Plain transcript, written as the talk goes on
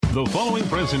The following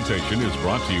presentation is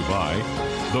brought to you by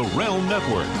the Realm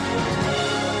Network.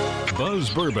 Buzz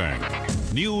Burbank,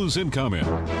 news and comment.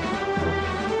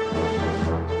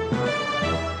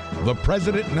 The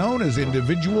president known as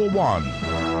Individual One.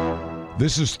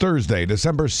 This is Thursday,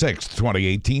 December 6th,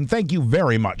 2018. Thank you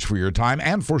very much for your time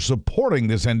and for supporting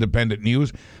this independent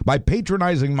news by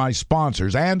patronizing my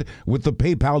sponsors and with the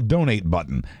PayPal donate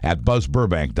button at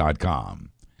buzzburbank.com.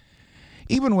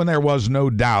 Even when there was no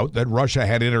doubt that Russia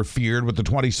had interfered with the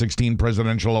 2016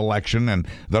 presidential election and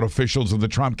that officials of the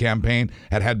Trump campaign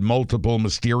had had multiple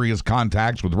mysterious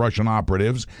contacts with Russian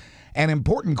operatives, an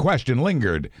important question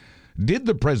lingered. Did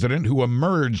the president who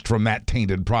emerged from that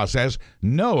tainted process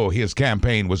know his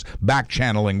campaign was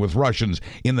back-channeling with Russians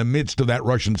in the midst of that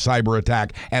Russian cyber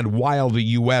attack and while the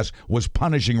U.S. was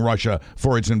punishing Russia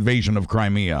for its invasion of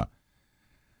Crimea?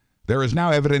 There is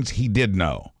now evidence he did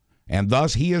know, and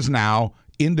thus he is now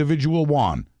Individual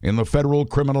One in the federal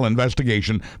criminal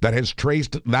investigation that has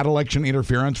traced that election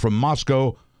interference from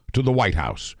Moscow to the White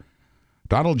House.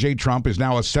 Donald J. Trump is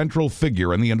now a central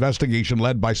figure in the investigation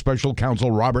led by Special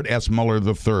Counsel Robert S. Mueller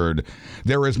III.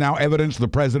 There is now evidence the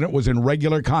president was in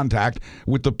regular contact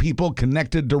with the people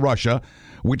connected to Russia,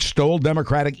 which stole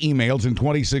Democratic emails in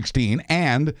 2016,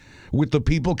 and with the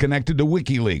people connected to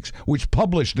WikiLeaks, which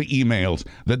published the emails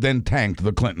that then tanked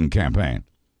the Clinton campaign.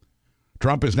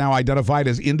 Trump is now identified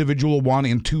as Individual One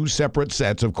in two separate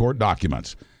sets of court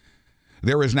documents.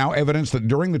 There is now evidence that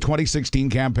during the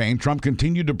 2016 campaign, Trump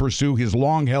continued to pursue his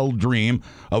long-held dream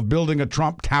of building a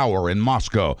Trump Tower in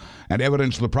Moscow, and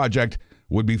evidence the project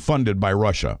would be funded by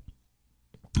Russia.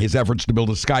 His efforts to build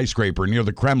a skyscraper near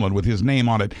the Kremlin with his name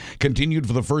on it continued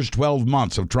for the first 12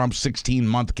 months of Trump's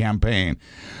 16-month campaign.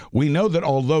 We know that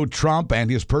although Trump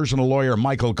and his personal lawyer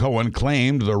Michael Cohen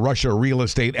claimed the Russia real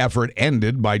estate effort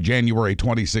ended by January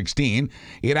 2016,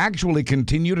 it actually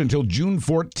continued until June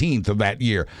 14th of that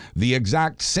year, the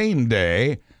exact same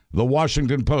day the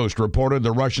Washington Post reported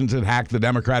the Russians had hacked the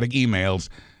Democratic emails.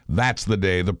 That's the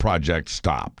day the project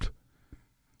stopped.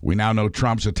 We now know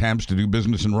Trump's attempts to do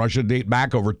business in Russia date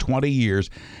back over 20 years,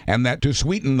 and that to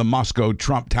sweeten the Moscow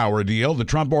Trump Tower deal, the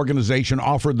Trump Organization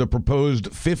offered the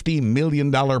proposed $50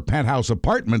 million penthouse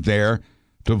apartment there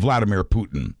to Vladimir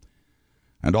Putin.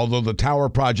 And although the Tower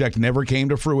project never came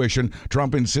to fruition,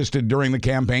 Trump insisted during the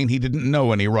campaign he didn't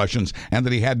know any Russians and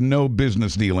that he had no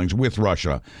business dealings with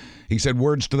Russia. He said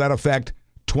words to that effect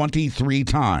 23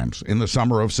 times in the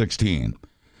summer of 16.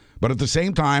 But at the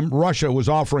same time, Russia was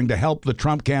offering to help the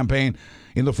Trump campaign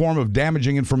in the form of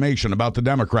damaging information about the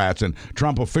Democrats, and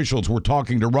Trump officials were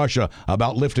talking to Russia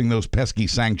about lifting those pesky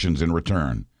sanctions in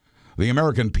return. The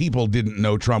American people didn't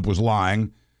know Trump was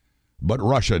lying, but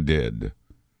Russia did.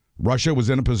 Russia was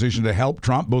in a position to help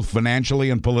Trump both financially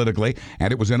and politically,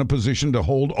 and it was in a position to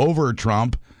hold over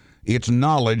Trump its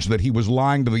knowledge that he was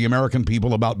lying to the American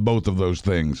people about both of those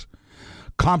things.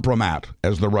 Compromat,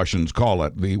 as the Russians call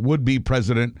it. The would-be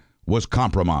president was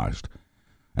compromised.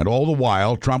 And all the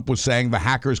while, Trump was saying the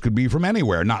hackers could be from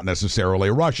anywhere, not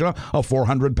necessarily Russia, a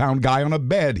 400-pound guy on a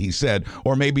bed, he said,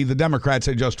 or maybe the Democrats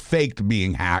had just faked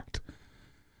being hacked.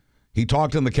 He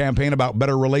talked in the campaign about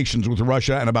better relations with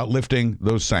Russia and about lifting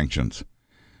those sanctions.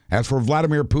 As for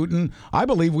Vladimir Putin, I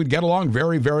believe we'd get along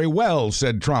very, very well,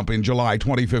 said Trump in July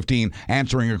 2015,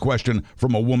 answering a question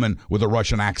from a woman with a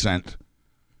Russian accent.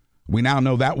 We now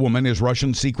know that woman is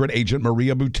Russian secret agent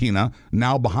Maria Butina,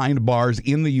 now behind bars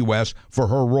in the U.S. for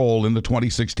her role in the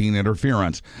 2016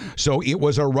 interference. So it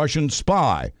was a Russian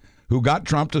spy who got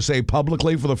Trump to say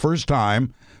publicly for the first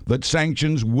time that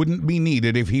sanctions wouldn't be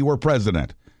needed if he were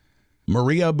president.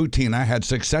 Maria Butina had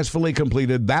successfully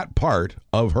completed that part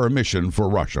of her mission for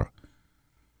Russia.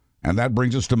 And that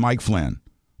brings us to Mike Flynn,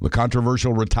 the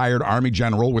controversial retired Army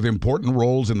general with important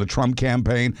roles in the Trump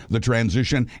campaign, the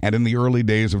transition, and in the early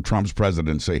days of Trump's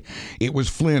presidency. It was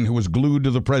Flynn who was glued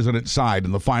to the president's side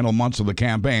in the final months of the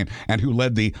campaign and who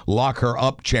led the lock her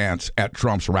up chants at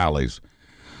Trump's rallies.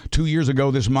 2 years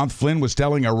ago this month, Flynn was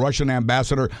telling a Russian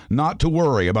ambassador not to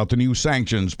worry about the new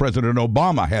sanctions President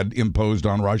Obama had imposed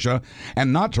on Russia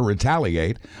and not to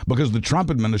retaliate because the Trump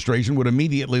administration would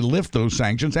immediately lift those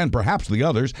sanctions and perhaps the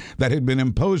others that had been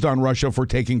imposed on Russia for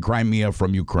taking Crimea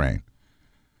from Ukraine.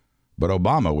 But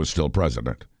Obama was still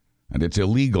president, and it's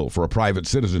illegal for a private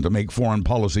citizen to make foreign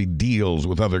policy deals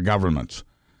with other governments.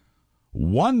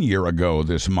 1 year ago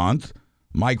this month,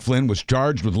 Mike Flynn was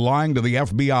charged with lying to the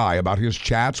FBI about his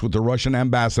chats with the Russian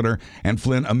ambassador, and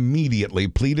Flynn immediately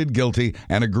pleaded guilty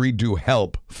and agreed to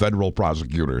help federal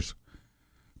prosecutors.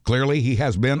 Clearly, he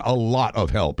has been a lot of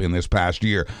help in this past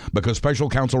year because Special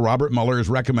Counsel Robert Mueller is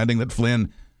recommending that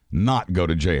Flynn not go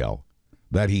to jail,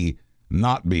 that he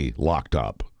not be locked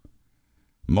up.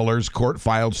 Mueller's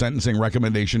court-filed sentencing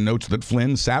recommendation notes that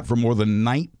Flynn sat for more than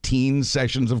 19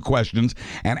 sessions of questions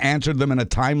and answered them in a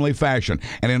timely fashion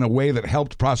and in a way that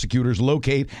helped prosecutors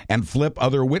locate and flip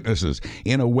other witnesses,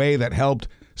 in a way that helped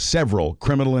several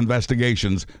criminal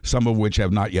investigations, some of which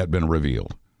have not yet been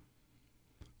revealed.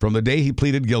 From the day he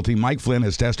pleaded guilty, Mike Flynn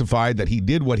has testified that he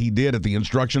did what he did at the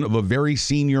instruction of a very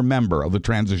senior member of the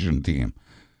transition team.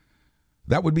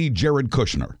 That would be Jared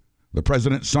Kushner, the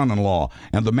president's son-in-law,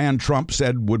 and the man Trump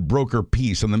said would broker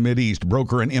peace in the Mideast,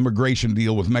 broker an immigration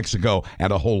deal with Mexico,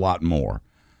 and a whole lot more.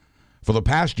 For the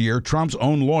past year, Trump's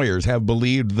own lawyers have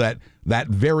believed that that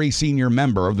very senior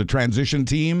member of the transition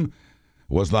team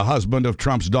was the husband of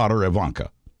Trump's daughter, Ivanka.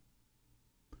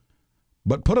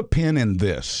 But put a pin in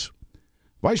this.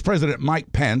 Vice President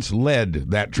Mike Pence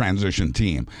led that transition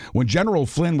team. When General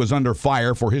Flynn was under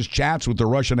fire for his chats with the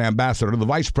Russian ambassador, the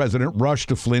vice president rushed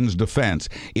to Flynn's defense.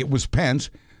 It was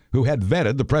Pence who had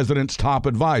vetted the president's top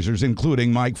advisors,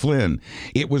 including Mike Flynn.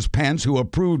 It was Pence who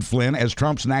approved Flynn as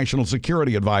Trump's national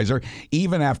security advisor,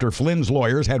 even after Flynn's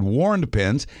lawyers had warned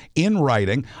Pence in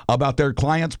writing about their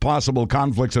client's possible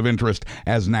conflicts of interest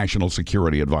as national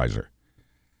security advisor.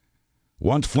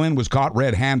 Once Flynn was caught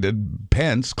red-handed,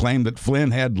 Pence claimed that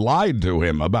Flynn had lied to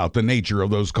him about the nature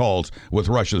of those calls with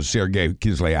Russia's Sergei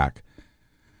Kislyak.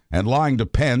 And lying to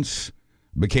Pence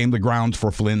became the grounds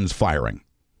for Flynn's firing.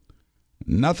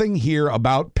 Nothing here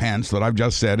about Pence that I've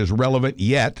just said is relevant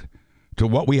yet to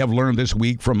what we have learned this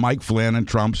week from Mike Flynn and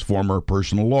Trump's former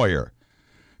personal lawyer.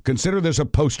 Consider this a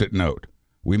post-it note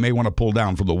we may want to pull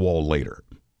down from the wall later.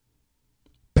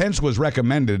 Pence was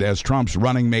recommended as Trump's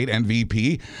running mate and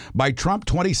VP by Trump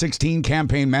 2016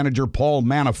 campaign manager Paul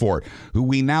Manafort, who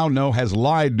we now know has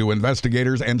lied to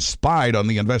investigators and spied on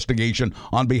the investigation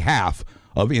on behalf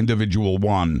of Individual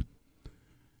One.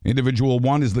 Individual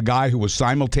One is the guy who was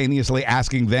simultaneously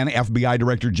asking then FBI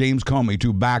Director James Comey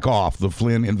to back off the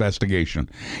Flynn investigation.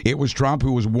 It was Trump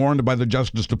who was warned by the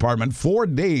Justice Department 4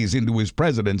 days into his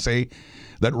presidency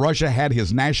that Russia had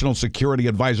his national security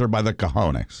advisor by the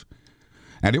cojones.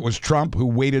 And it was Trump who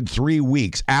waited 3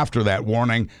 weeks after that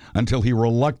warning until he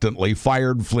reluctantly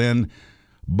fired Flynn,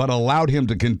 but allowed him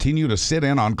to continue to sit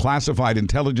in on classified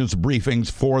intelligence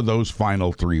briefings for those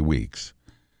final 3 weeks.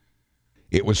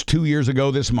 It was 2 years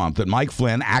ago this month that Mike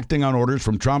Flynn, acting on orders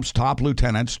from Trump's top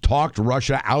lieutenants, talked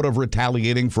Russia out of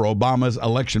retaliating for Obama's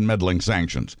election meddling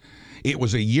sanctions. It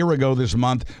was a year ago this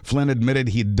month Flynn admitted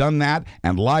he'd done that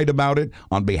and lied about it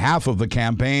on behalf of the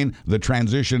campaign, the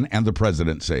transition, and the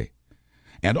presidency.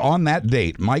 And on that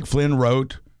date, Mike Flynn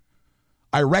wrote,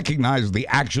 "I recognize the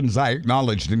actions I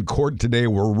acknowledged in court today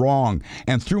were wrong,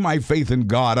 and through my faith in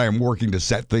God, I am working to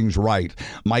set things right.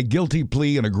 My guilty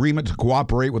plea and agreement to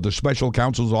cooperate with the special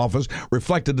counsel's office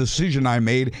reflect a decision I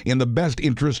made in the best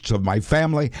interests of my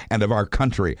family and of our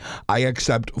country. I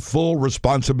accept full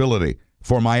responsibility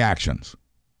for my actions."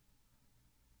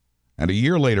 And a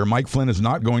year later, Mike Flynn is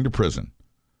not going to prison,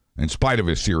 in spite of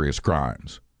his serious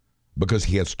crimes, because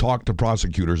he has talked to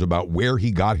prosecutors about where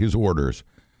he got his orders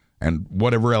and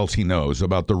whatever else he knows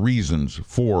about the reasons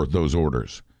for those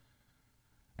orders.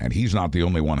 And he's not the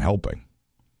only one helping.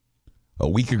 A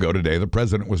week ago today, the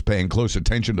president was paying close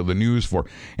attention to the news for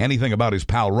anything about his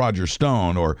pal Roger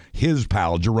Stone or his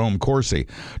pal Jerome Corsi.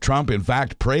 Trump, in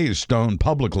fact, praised Stone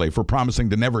publicly for promising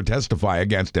to never testify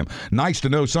against him. "Nice to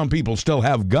know some people still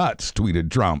have guts," tweeted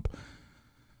Trump.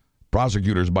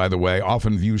 Prosecutors, by the way,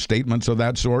 often view statements of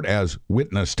that sort as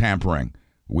witness tampering,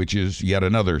 which is yet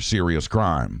another serious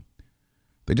crime.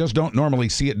 They just don't normally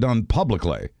see it done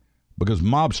publicly, because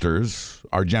mobsters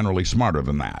are generally smarter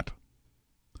than that.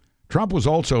 Trump was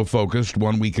also focused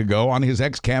 1 week ago on his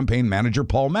ex-campaign manager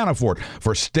Paul Manafort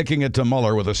for sticking it to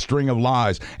Mueller with a string of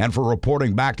lies and for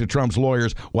reporting back to Trump's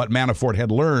lawyers what Manafort had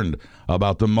learned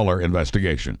about the Mueller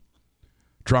investigation.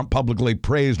 Trump publicly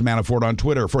praised Manafort on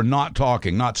Twitter for not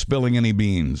talking, not spilling any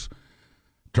beans.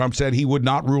 Trump said he would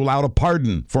not rule out a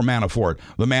pardon for Manafort,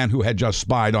 the man who had just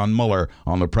spied on Mueller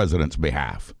on the president's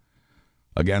behalf.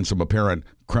 Again, some apparent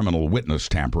criminal witness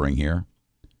tampering here.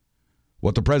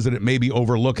 What the president may be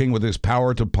overlooking with his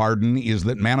power to pardon is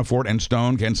that Manafort and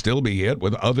Stone can still be hit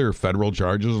with other federal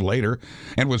charges later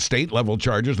and with state-level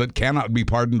charges that cannot be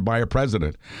pardoned by a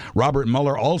president. Robert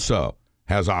Mueller also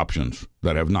has options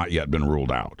that have not yet been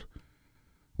ruled out.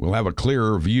 We'll have a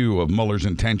clearer view of Mueller's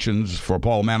intentions for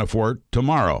Paul Manafort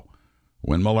tomorrow,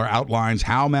 when Mueller outlines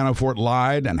how Manafort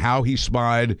lied and how he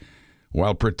spied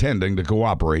while pretending to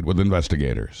cooperate with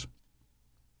investigators.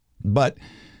 But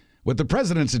with the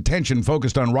president's attention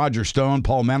focused on Roger Stone,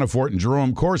 Paul Manafort, and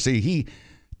Jerome Corsi, he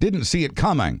didn't see it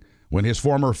coming when his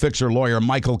former fixer lawyer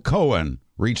Michael Cohen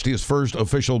reached his first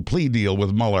official plea deal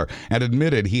with Mueller and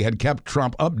admitted he had kept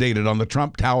Trump updated on the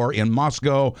Trump Tower in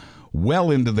Moscow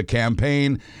well into the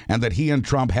campaign and that he and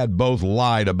Trump had both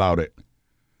lied about it.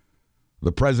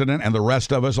 The president and the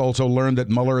rest of us also learned that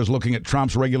Mueller is looking at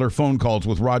Trump's regular phone calls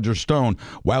with Roger Stone,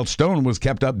 while Stone was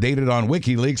kept updated on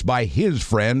WikiLeaks by his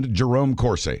friend Jerome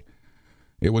Corsi.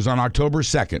 It was on October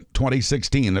 2nd,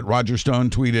 2016, that Roger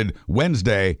Stone tweeted,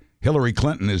 "Wednesday, Hillary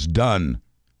Clinton is done."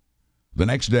 The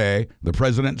next day, the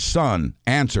president's son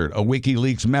answered a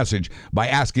WikiLeaks message by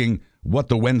asking what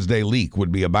the Wednesday leak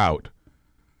would be about.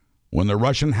 When the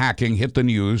Russian hacking hit the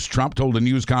news, Trump told a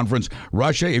news conference,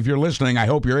 "Russia, if you're listening, I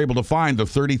hope you're able to find the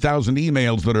 30,000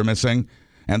 emails that are missing."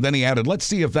 And then he added, "Let's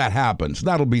see if that happens.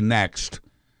 That'll be next."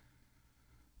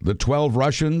 The 12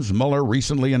 Russians Mueller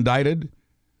recently indicted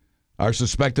are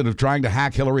suspected of trying to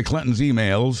hack Hillary Clinton's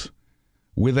emails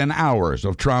within hours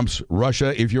of Trump's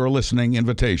 "Russia, if you're listening"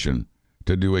 invitation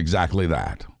to do exactly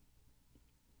that.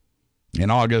 In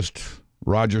August,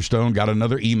 Roger Stone got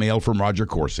another email from Roger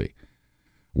Corsi.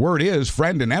 "Word is,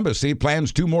 Friend in Embassy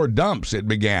plans 2 more dumps," it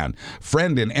began.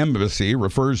 Friend in Embassy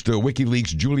refers to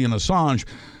WikiLeaks' Julian Assange,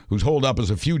 who's holed up as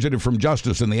a fugitive from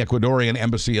justice in the Ecuadorian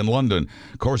embassy in London.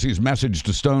 Corsi's message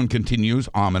to Stone continues,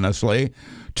 ominously,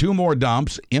 2 more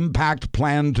dumps, impact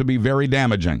planned to be very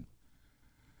damaging.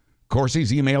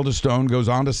 Corsi's email to Stone goes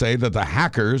on to say that the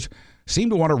hackers seem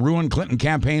to want to ruin Clinton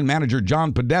campaign manager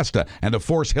John Podesta and to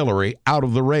force Hillary out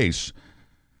of the race.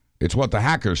 It's what the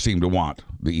hackers seem to want,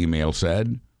 the email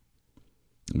said.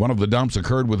 One of the dumps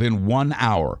occurred within 1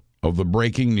 hour of the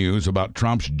breaking news about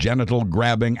Trump's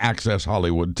genital-grabbing Access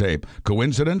Hollywood tape.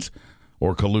 Coincidence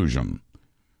or collusion?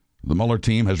 The Mueller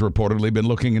team has reportedly been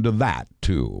looking into that,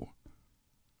 too.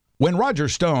 When Roger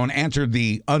Stone answered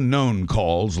the unknown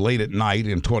calls late at night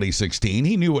in 2016,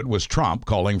 he knew it was Trump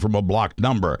calling from a blocked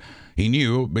number. He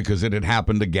knew because it had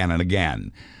happened again and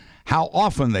again. How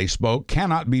often they spoke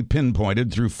cannot be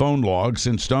pinpointed through phone logs,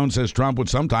 since Stone says Trump would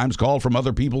sometimes call from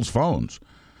other people's phones.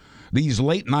 These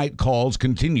late-night calls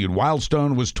continued while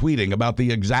Stone was tweeting about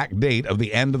the exact date of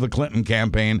the end of the Clinton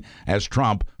campaign, as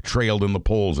Trump trailed in the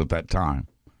polls at that time.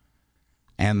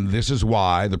 And this is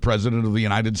why the President of the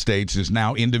United States is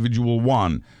now Individual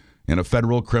 1 in a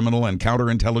federal criminal and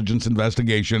counterintelligence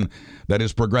investigation that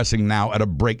is progressing now at a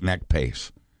breakneck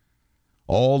pace.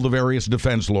 All the various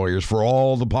defense lawyers for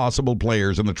all the possible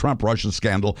players in the Trump-Russia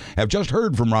scandal have just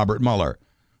heard from Robert Mueller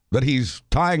that he's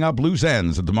tying up loose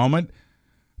ends at the moment,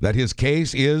 that his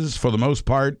case is, for the most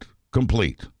part,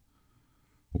 complete.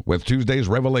 With Tuesday's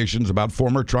revelations about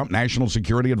former Trump National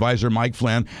Security Advisor Mike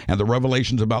Flynn and the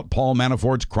revelations about Paul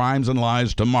Manafort's crimes and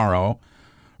lies tomorrow,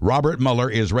 Robert Mueller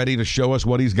is ready to show us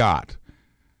what he's got.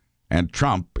 And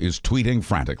Trump is tweeting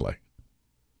frantically.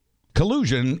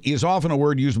 Collusion is often a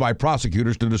word used by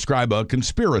prosecutors to describe a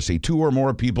conspiracy, 2 or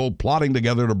more people plotting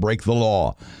together to break the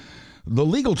law. The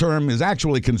legal term is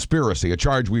actually conspiracy, a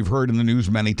charge we've heard in the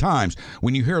news many times.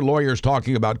 When you hear lawyers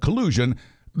talking about collusion,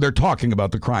 they're talking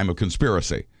about the crime of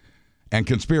conspiracy. And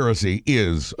conspiracy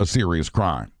is a serious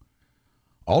crime.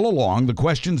 All along, the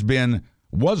question's been,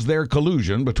 was there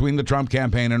collusion between the Trump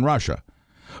campaign and Russia?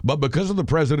 But because of the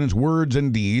president's words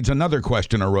and deeds, another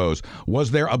question arose.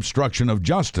 Was there obstruction of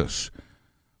justice?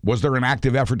 Was there an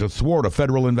active effort to thwart a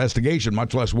federal investigation,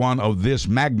 much less one of this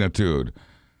magnitude?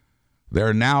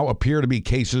 There now appear to be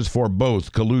cases for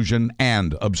both collusion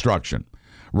and obstruction.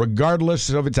 Regardless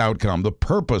of its outcome, the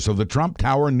purpose of the Trump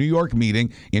Tower New York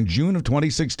meeting in June of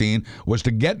 2016 was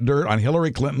to get dirt on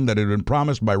Hillary Clinton that had been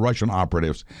promised by Russian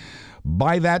operatives.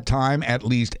 By that time, at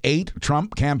least 8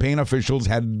 Trump campaign officials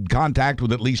had contact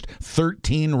with at least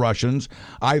 13 Russians,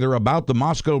 either about the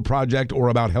Moscow project or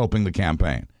about helping the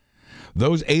campaign.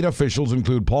 Those 8 officials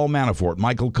include Paul Manafort,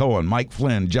 Michael Cohen, Mike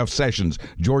Flynn, Jeff Sessions,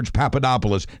 George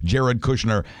Papadopoulos, Jared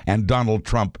Kushner, and Donald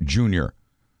Trump Jr.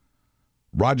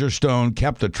 Roger Stone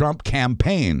kept the Trump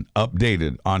campaign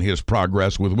updated on his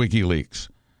progress with WikiLeaks.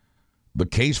 The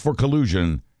case for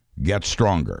collusion gets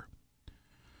stronger.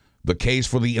 The case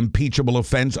for the impeachable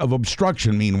offense of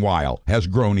obstruction, meanwhile, has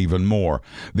grown even more.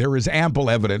 There is ample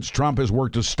evidence Trump has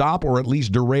worked to stop or at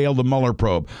least derail the Mueller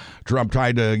probe. Trump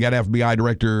tried to get FBI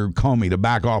Director Comey to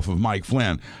back off of Mike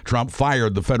Flynn. Trump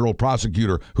fired the federal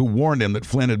prosecutor who warned him that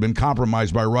Flynn had been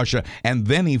compromised by Russia, and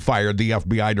then he fired the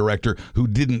FBI director who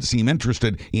didn't seem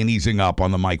interested in easing up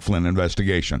on the Mike Flynn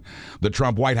investigation. The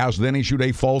Trump White House then issued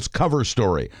a false cover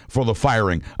story for the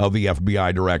firing of the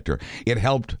FBI director. It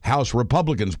helped House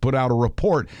Republicans put put out a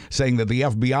report saying that the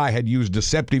FBI had used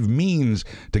deceptive means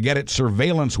to get its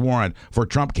surveillance warrant for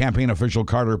Trump campaign official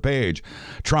Carter Page.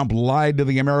 Trump lied to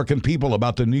the American people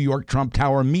about the New York Trump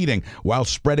Tower meeting while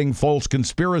spreading false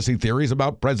conspiracy theories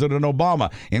about President Obama,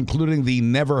 including the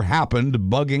never-happened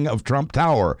bugging of Trump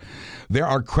Tower. There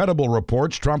are credible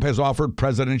reports Trump has offered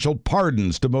presidential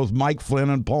pardons to both Mike Flynn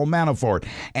and Paul Manafort,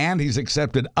 and he's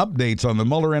accepted updates on the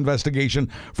Mueller investigation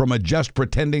from a just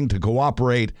pretending to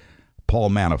cooperate Paul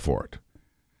Manafort.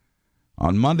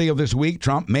 On Monday of this week,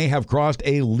 Trump may have crossed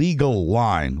a legal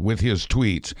line with his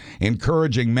tweets,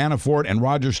 encouraging Manafort and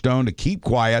Roger Stone to keep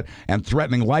quiet and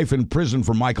threatening life in prison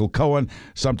for Michael Cohen,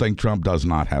 something Trump does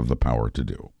not have the power to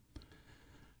do.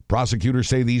 Prosecutors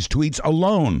say these tweets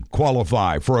alone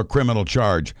qualify for a criminal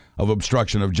charge of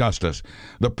obstruction of justice.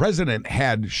 The president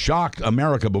had shocked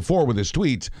America before with his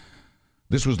tweets.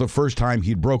 This was the first time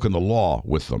he'd broken the law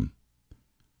with them.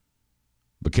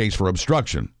 The case for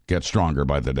obstruction gets stronger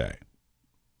by the day.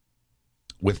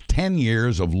 With 10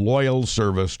 years of loyal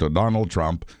service to Donald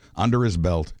Trump under his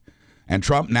belt, and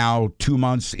Trump now 2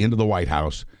 months into the White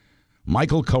House,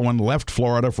 Michael Cohen left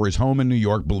Florida for his home in New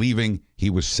York believing he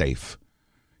was safe.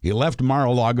 He left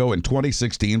Mar-a-Lago in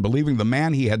 2016 believing the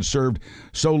man he had served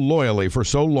so loyally for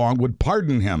so long would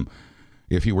pardon him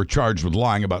if he were charged with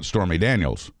lying about Stormy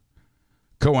Daniels.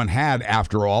 Cohen had,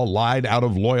 after all, lied out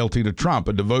of loyalty to Trump,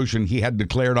 a devotion he had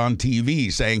declared on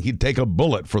TV, saying he'd take a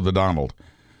bullet for the Donald.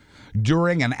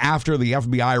 During and after the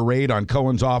FBI raid on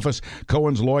Cohen's office,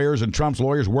 Cohen's lawyers and Trump's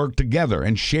lawyers worked together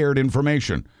and shared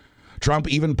information. Trump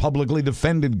even publicly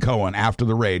defended Cohen after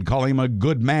the raid, calling him a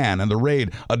good man and the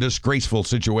raid a disgraceful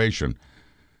situation.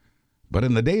 But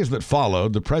in the days that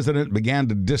followed, the president began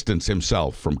to distance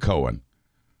himself from Cohen.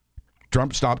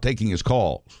 Trump stopped taking his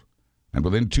calls. And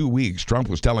within 2 weeks, Trump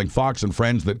was telling Fox and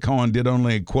Friends that Cohen did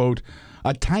only, quote,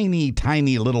 a tiny,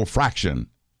 tiny little fraction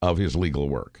of his legal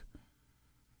work.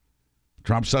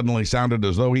 Trump suddenly sounded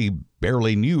as though he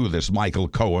barely knew this Michael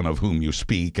Cohen of whom you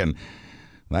speak, and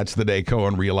that's the day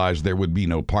Cohen realized there would be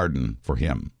no pardon for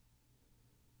him.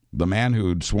 The man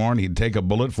who'd sworn he'd take a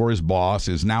bullet for his boss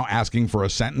is now asking for a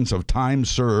sentence of time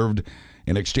served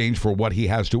in exchange for what he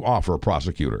has to offer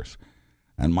prosecutors.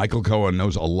 And Michael Cohen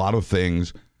knows a lot of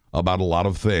things about a lot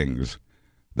of things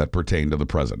that pertain to the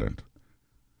president.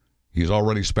 He's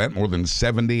already spent more than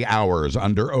 70 hours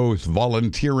under oath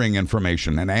volunteering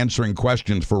information and answering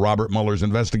questions for Robert Mueller's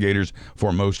investigators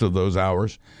for most of those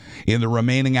hours. In the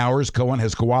remaining hours, Cohen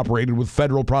has cooperated with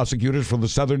federal prosecutors for the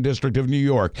Southern District of New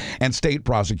York and state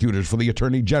prosecutors for the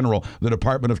Attorney General, the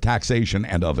Department of Taxation,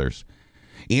 and others.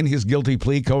 In his guilty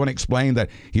plea, Cohen explained that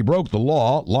he broke the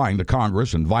law, lying to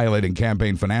Congress and violating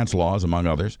campaign finance laws, among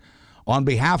others, on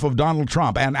behalf of Donald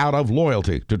Trump and out of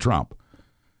loyalty to Trump.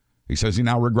 He says he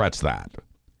now regrets that.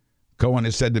 Cohen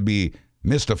is said to be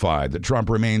mystified that Trump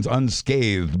remains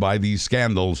unscathed by these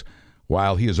scandals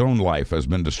while his own life has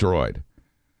been destroyed.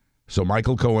 So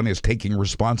Michael Cohen is taking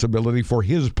responsibility for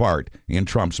his part in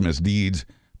Trump's misdeeds,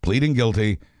 pleading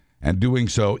guilty, and doing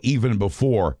so even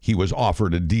before he was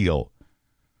offered a deal.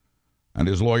 And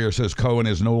his lawyer says Cohen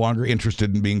is no longer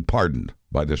interested in being pardoned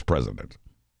by this president.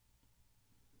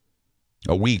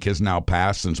 A week has now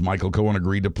passed since Michael Cohen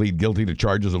agreed to plead guilty to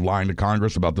charges of lying to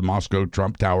Congress about the Moscow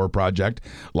Trump Tower project.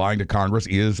 Lying to Congress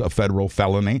is a federal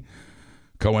felony.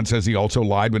 Cohen says he also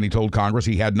lied when he told Congress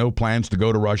he had no plans to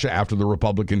go to Russia after the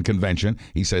Republican convention.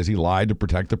 He says he lied to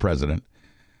protect the president.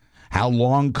 How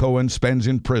long Cohen spends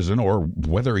in prison, or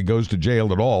whether he goes to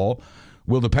jail at all,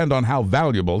 will depend on how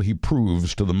valuable he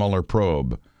proves to the Mueller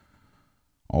probe.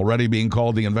 Already being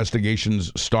called the investigation's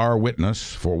star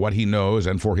witness for what he knows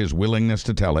and for his willingness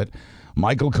to tell it,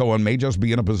 Michael Cohen may just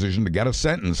be in a position to get a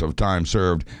sentence of time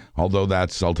served, although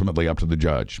that's ultimately up to the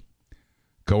judge.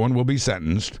 Cohen will be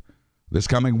sentenced this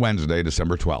coming Wednesday,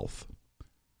 December 12th.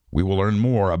 We will learn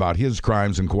more about his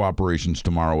crimes and cooperations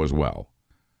tomorrow as well.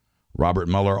 Robert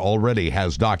Mueller already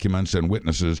has documents and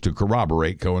witnesses to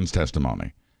corroborate Cohen's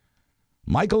testimony.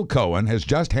 Michael Cohen has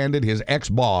just handed his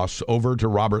ex-boss over to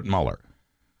Robert Mueller.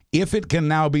 If it can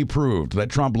now be proved that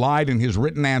Trump lied in his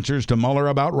written answers to Mueller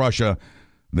about Russia,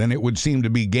 then it would seem to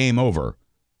be game over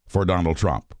for Donald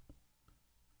Trump.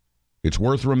 It's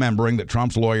worth remembering that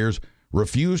Trump's lawyers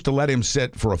refused to let him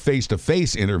sit for a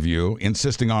face-to-face interview,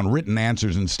 insisting on written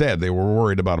answers instead. They were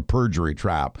worried about a perjury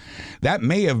trap. That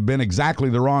may have been exactly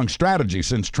the wrong strategy,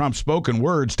 since Trump's spoken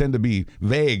words tend to be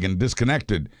vague and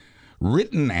disconnected.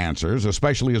 Written answers,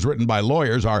 especially as written by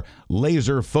lawyers, are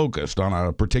laser-focused on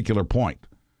a particular point.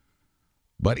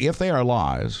 But if they are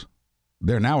lies,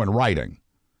 they're now in writing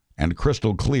and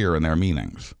crystal clear in their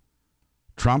meanings.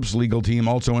 Trump's legal team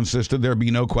also insisted there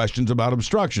be no questions about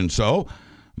obstruction, so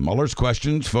Mueller's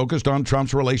questions focused on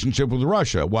Trump's relationship with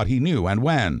Russia, what he knew and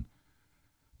when.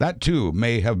 That, too,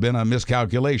 may have been a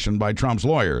miscalculation by Trump's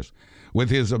lawyers. With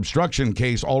his obstruction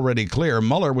case already clear,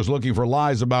 Mueller was looking for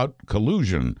lies about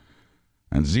collusion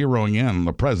and zeroing in on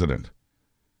the president.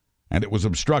 And it was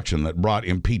obstruction that brought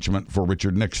impeachment for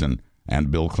Richard Nixon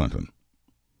and Bill Clinton.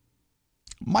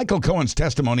 Michael Cohen's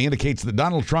testimony indicates that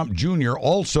Donald Trump Jr.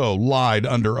 also lied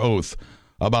under oath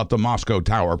about the Moscow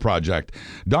Tower project.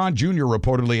 Don Jr.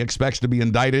 reportedly expects to be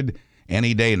indicted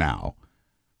any day now.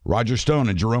 Roger Stone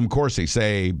and Jerome Corsi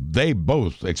say they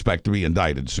both expect to be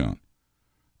indicted soon.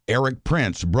 Eric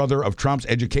Prince, brother of Trump's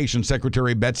education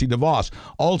secretary Betsy DeVos,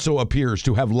 also appears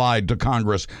to have lied to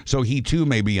Congress, so he too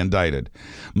may be indicted.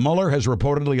 Mueller has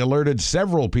reportedly alerted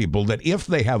several people that if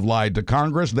they have lied to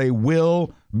Congress, they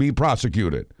will be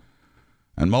prosecuted.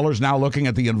 And Mueller's now looking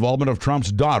at the involvement of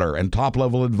Trump's daughter and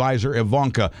top-level advisor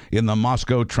Ivanka in the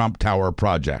Moscow Trump Tower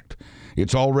project.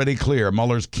 It's already clear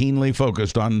Mueller's keenly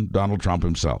focused on Donald Trump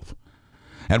himself.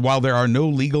 And while there are no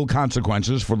legal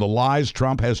consequences for the lies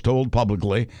Trump has told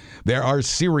publicly, there are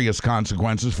serious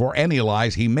consequences for any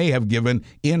lies he may have given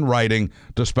in writing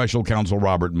to Special Counsel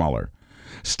Robert Mueller.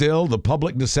 Still, the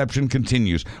public deception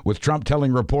continues, with Trump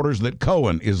telling reporters that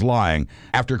Cohen is lying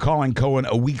after calling Cohen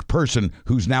a weak person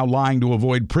who's now lying to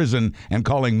avoid prison and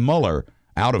calling Mueller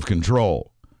out of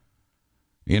control.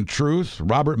 In truth,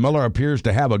 Robert Mueller appears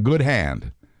to have a good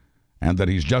hand and that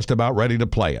he's just about ready to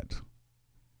play it.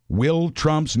 Will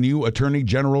Trump's new attorney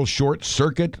general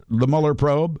short-circuit the Mueller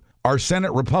probe? Are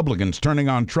Senate Republicans turning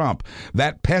on Trump?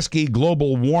 That pesky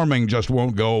global warming just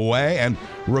won't go away. And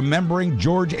remembering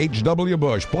George H.W.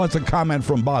 Bush, plus a comment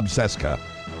from Bob Seska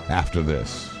after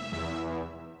this.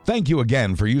 Thank you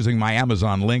again for using my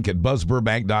Amazon link at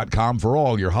buzzburbank.com for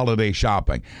all your holiday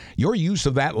shopping. Your use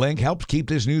of that link helps keep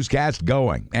this newscast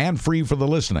going and free for the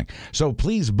listening. So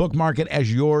please bookmark it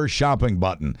as your shopping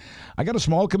button. I got a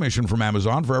small commission from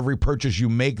Amazon for every purchase you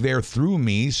make there through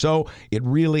me, so it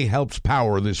really helps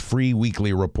power this free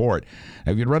weekly report.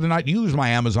 If you'd rather not use my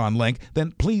Amazon link,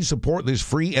 then please support this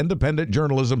free independent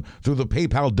journalism through the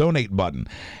PayPal donate button.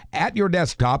 At your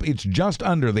desktop, it's just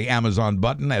under the Amazon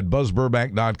button at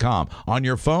buzzburbank.com. On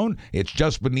your phone, it's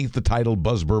just beneath the title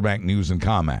Buzz Burbank News and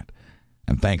Comment.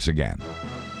 And thanks again.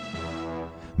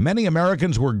 Many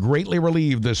Americans were greatly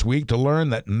relieved this week to learn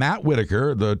that Matt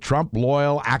Whitaker, the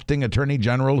Trump-loyal acting attorney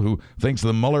general who thinks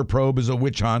the Mueller probe is a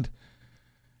witch hunt,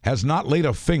 has not laid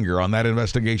a finger on that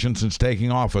investigation since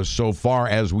taking office so far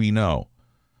as we know.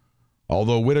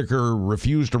 Although Whitaker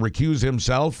refused to recuse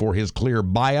himself for his clear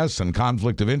bias and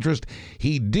conflict of interest,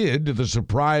 he did, to the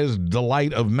surprised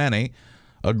delight of many,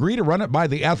 agree to run it by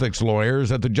the ethics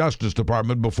lawyers at the Justice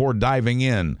Department before diving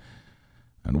in.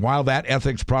 And while that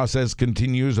ethics process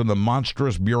continues in the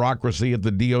monstrous bureaucracy at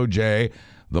the DOJ,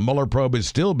 the Mueller probe is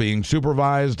still being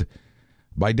supervised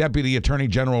by Deputy Attorney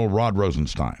General Rod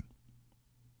Rosenstein.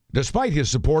 Despite his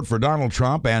support for Donald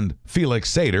Trump and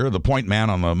Felix Sater, the point man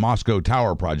on the Moscow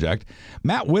Tower project,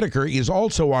 Matt Whitaker is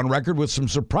also on record with some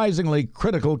surprisingly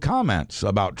critical comments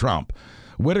about Trump.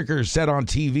 Whitaker said on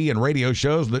TV and radio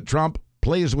shows that Trump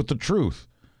plays with the truth.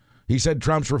 He said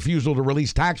Trump's refusal to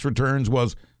release tax returns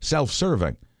was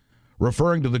self-serving.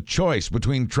 Referring to the choice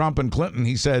between Trump and Clinton,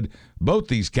 he said both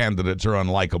these candidates are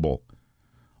unlikable.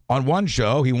 On one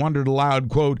show, he wondered aloud,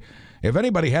 quote, if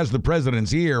anybody has the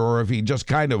president's ear or if he just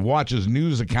kind of watches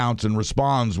news accounts and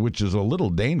responds, which is a little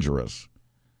dangerous.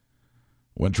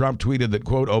 When Trump tweeted that,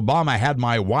 quote, Obama had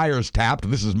my wires tapped,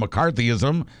 this is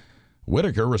McCarthyism,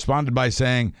 Whitaker responded by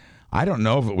saying, I don't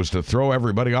know if it was to throw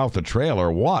everybody off the trail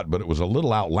or what, but it was a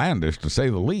little outlandish to say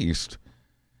the least.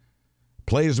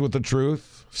 Plays with the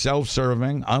truth,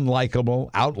 self-serving, unlikable,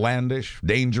 outlandish,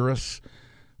 dangerous.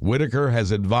 Whitaker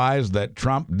has advised that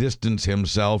Trump distance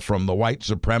himself from the white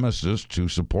supremacists who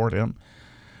support him.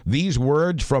 These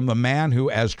words from the man who,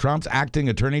 as Trump's acting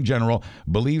attorney general,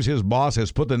 believes his boss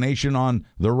has put the nation on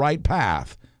the right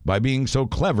path by being so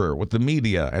clever with the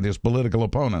media and his political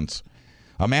opponents.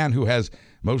 A man who has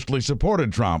mostly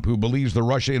supported Trump, who believes the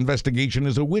Russia investigation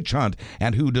is a witch hunt,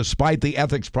 and who, despite the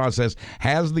ethics process,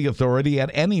 has the authority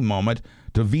at any moment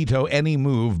to veto any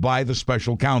move by the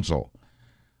special counsel.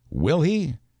 Will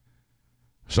he?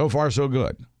 So far, so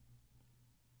good.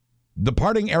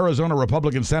 Departing Arizona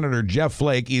Republican Senator Jeff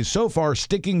Flake is so far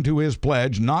sticking to his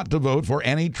pledge not to vote for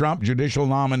any Trump judicial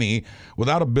nominee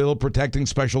without a bill protecting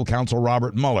special counsel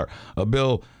Robert Mueller, a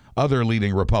bill other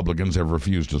leading Republicans have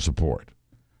refused to support.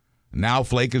 Now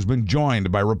Flake has been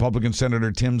joined by Republican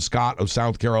Senator Tim Scott of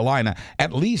South Carolina,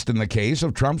 at least in the case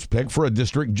of Trump's pick for a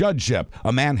district judgeship,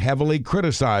 a man heavily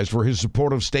criticized for his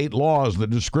support of state laws that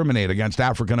discriminate against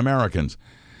African Americans.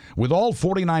 With all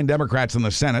 49 Democrats in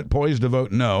the Senate poised to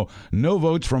vote no, no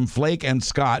votes from Flake and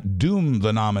Scott doomed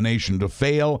the nomination to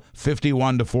fail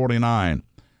 51-49.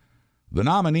 The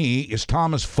nominee is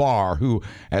Thomas Farr, who,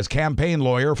 as campaign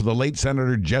lawyer for the late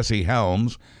Senator Jesse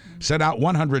Helms, sent out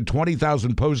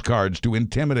 120,000 postcards to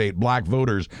intimidate black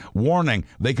voters, warning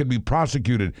they could be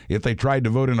prosecuted if they tried to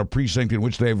vote in a precinct in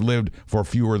which they have lived for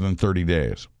fewer than 30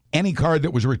 days. Any card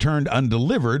that was returned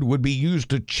undelivered would be used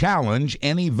to challenge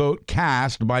any vote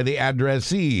cast by the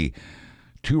addressee.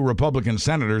 2 Republican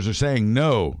senators are saying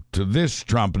no to this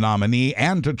Trump nominee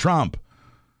and to Trump.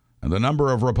 And the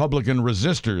number of Republican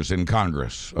resistors in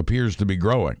Congress appears to be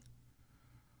growing.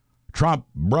 Trump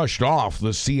brushed off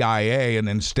the CIA and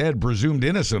instead presumed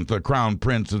innocent the Crown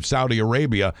Prince of Saudi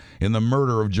Arabia in the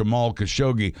murder of Jamal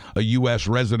Khashoggi, a U.S.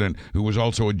 resident who was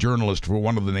also a journalist for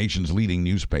one of the nation's leading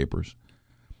newspapers.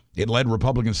 It led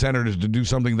Republican senators to do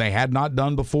something they had not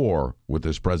done before with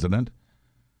this president.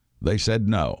 They said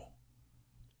no.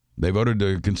 They voted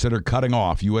to consider cutting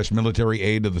off U.S. military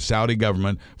aid to the Saudi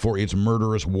government for its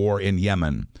murderous war in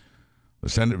Yemen. The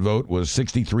Senate vote was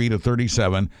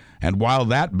 63-37, and while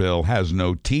that bill has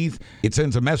no teeth, it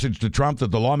sends a message to Trump that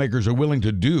the lawmakers are willing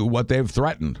to do what they've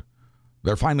threatened.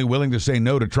 They're finally willing to say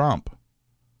no to Trump.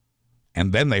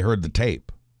 And then they heard the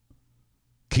tape.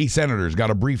 Key senators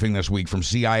got a briefing this week from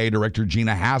CIA Director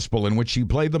Gina Haspel in which she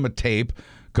played them a tape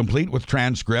complete with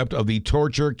transcript of the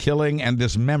torture, killing, and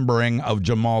dismembering of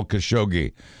Jamal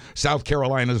Khashoggi. South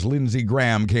Carolina's Lindsey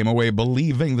Graham came away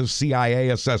believing the CIA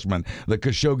assessment that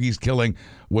Khashoggi's killing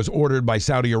was ordered by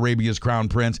Saudi Arabia's Crown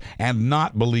Prince and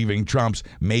not believing Trump's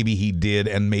maybe he did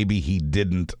and maybe he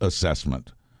didn't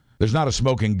assessment. There's not a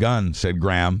smoking gun, said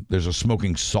Graham. There's a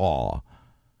smoking saw.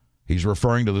 He's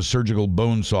referring to the surgical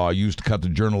bone saw used to cut the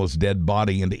journalist's dead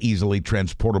body into easily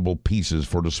transportable pieces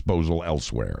for disposal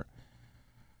elsewhere.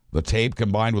 The tape,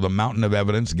 combined with a mountain of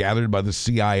evidence gathered by the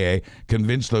CIA,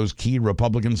 convinced those key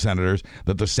Republican senators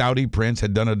that the Saudi prince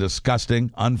had done a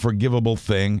disgusting, unforgivable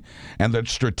thing, and that,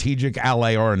 strategic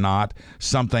ally or not,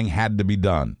 something had to be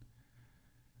done.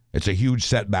 It's a huge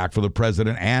setback for the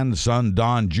president and son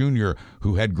Don Jr.,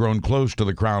 who had grown close to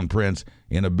the Crown Prince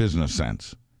in a business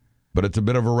sense. But it's a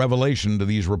bit of a revelation to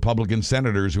these Republican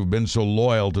senators who've been so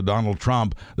loyal to Donald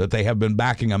Trump that they have been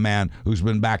backing a man who's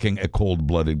been backing a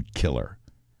cold-blooded killer.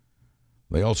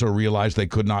 They also realized they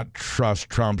could not trust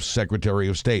Trump's Secretary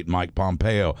of State, Mike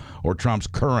Pompeo, or Trump's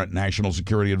current National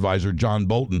Security Advisor, John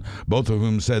Bolton, both of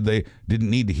whom said they didn't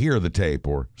need to hear the tape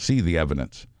or see the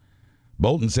evidence.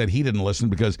 Bolton said he didn't listen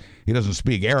because he doesn't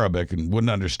speak Arabic and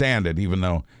wouldn't understand it, even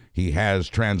though he has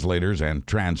translators and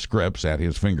transcripts at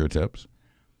his fingertips.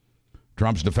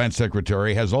 Trump's defense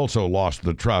secretary has also lost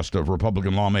the trust of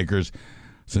Republican lawmakers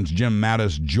since Jim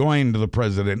Mattis joined the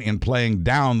president in playing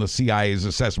down the CIA's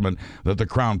assessment that the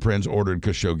Crown Prince ordered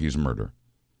Khashoggi's murder.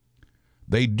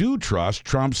 They do trust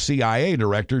Trump's CIA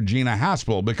director, Gina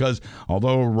Haspel, because,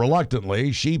 although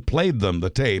reluctantly, she played them the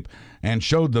tape and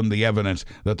showed them the evidence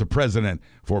that the president,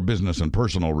 for business and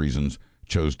personal reasons,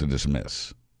 chose to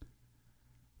dismiss.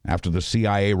 After the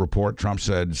CIA report, Trump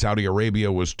said Saudi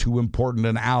Arabia was too important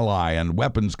an ally and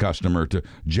weapons customer to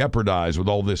jeopardize with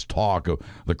all this talk of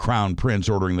the Crown Prince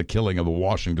ordering the killing of a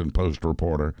Washington Post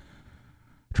reporter.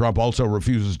 Trump also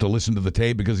refuses to listen to the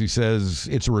tape because he says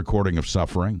it's a recording of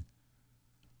suffering.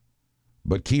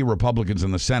 But key Republicans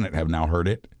in the Senate have now heard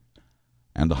it,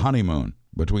 and the honeymoon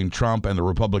between Trump and the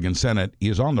Republican Senate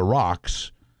is on the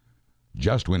rocks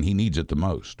just when he needs it the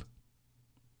most.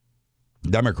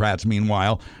 Democrats,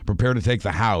 meanwhile, prepare to take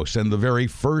the House, and the very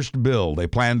first bill they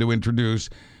plan to introduce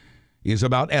is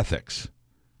about ethics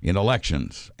in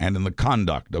elections and in the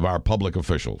conduct of our public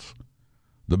officials.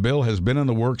 The bill has been in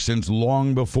the works since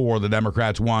long before the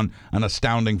Democrats won an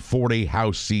astounding 40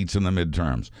 House seats in the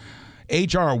midterms.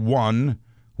 H.R. 1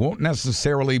 won't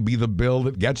necessarily be the bill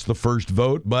that gets the first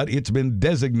vote, but it's been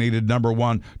designated number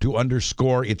 1 to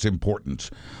underscore its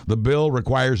importance. The bill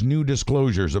requires new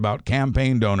disclosures about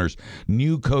campaign donors,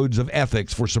 new codes of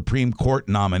ethics for Supreme Court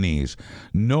nominees,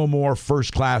 no more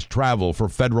first-class travel for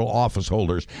federal office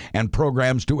holders, and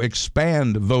programs to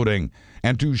expand voting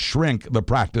and to shrink the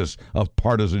practice of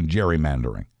partisan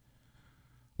gerrymandering.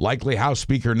 Likely House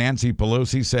Speaker Nancy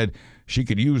Pelosi said she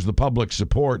could use the public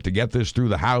support to get this through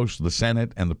the House, the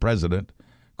Senate, and the President.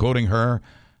 Quoting her,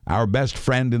 "Our best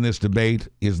friend in this debate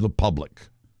is the public."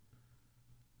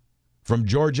 From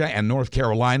Georgia and North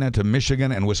Carolina to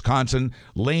Michigan and Wisconsin,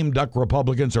 lame duck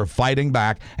Republicans are fighting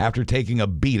back after taking a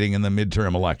beating in the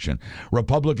midterm election.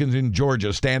 Republicans in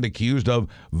Georgia stand accused of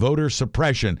voter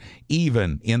suppression,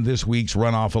 even in this week's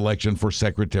runoff election for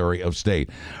Secretary of State.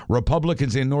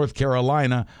 Republicans in North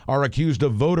Carolina are accused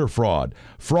of voter fraud.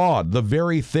 Fraud, the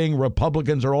very thing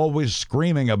Republicans are always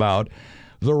screaming about.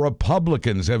 The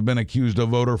Republicans have been accused of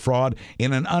voter fraud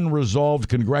in an unresolved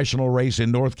congressional race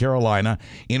in North Carolina,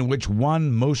 in which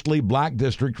one mostly black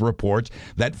district reports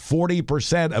that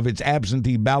 40% of its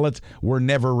absentee ballots were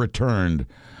never returned.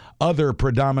 Other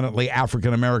predominantly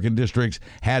African-American districts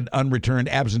had unreturned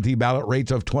absentee ballot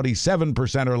rates of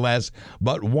 27% or less,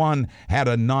 but one had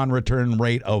a non-return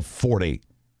rate of 40%.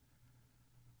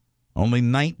 Only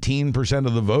 19%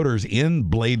 of the voters in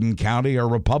Bladen County are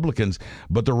Republicans,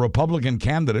 but the Republican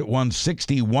candidate won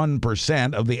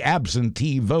 61% of the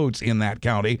absentee votes in that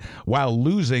county, while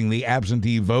losing the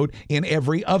absentee vote in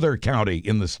every other county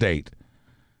in the state.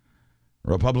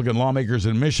 Republican lawmakers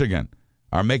in Michigan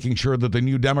are making sure that the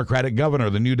new Democratic governor,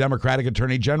 the new Democratic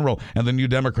attorney general, and the new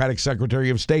Democratic secretary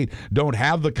of state don't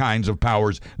have the kinds of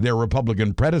powers their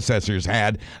Republican predecessors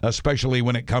had, especially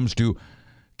when it comes to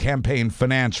campaign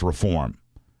finance reform.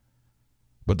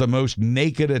 But the most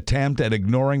naked attempt at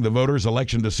ignoring the voters'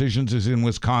 election decisions is in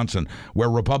Wisconsin, where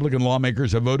Republican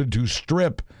lawmakers have voted to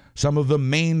strip some of the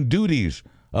main duties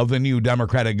of the new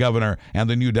Democratic governor and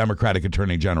the new Democratic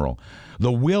attorney general.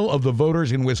 The will of the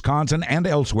voters in Wisconsin and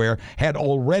elsewhere had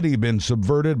already been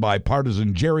subverted by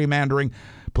partisan gerrymandering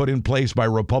put in place by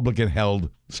Republican-held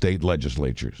state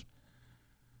legislatures.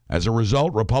 As a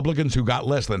result, Republicans who got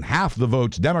less than half the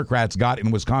votes Democrats got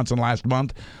in Wisconsin last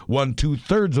month won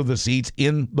 2/3 of the seats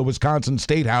in the Wisconsin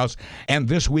State House, and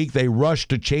this week they rushed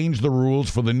to change the rules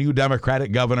for the new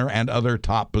Democratic governor and other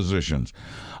top positions.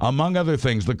 Among other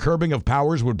things, the curbing of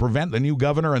powers would prevent the new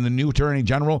governor and the new attorney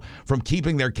general from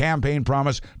keeping their campaign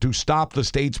promise to stop the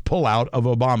state's pullout of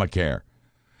Obamacare.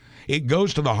 It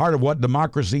goes to the heart of what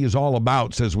democracy is all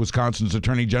about, says Wisconsin's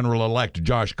Attorney General-elect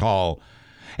Josh Kaul.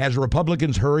 As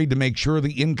Republicans hurried to make sure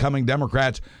the incoming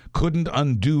Democrats couldn't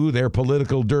undo their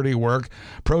political dirty work,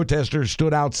 protesters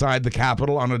stood outside the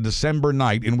Capitol on a December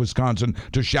night in Wisconsin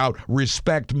to shout,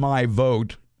 "Respect my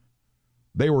vote."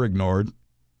 They were ignored.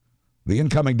 The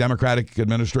incoming Democratic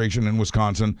administration in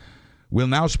Wisconsin will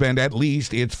now spend at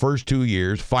least its first 2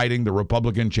 years fighting the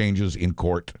Republican changes in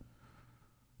court.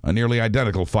 A nearly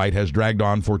identical fight has dragged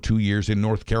on for 2 years in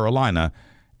North Carolina,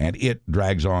 and it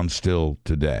drags on still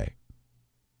today.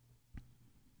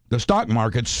 The stock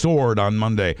market soared on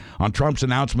Monday on Trump's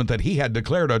announcement that he had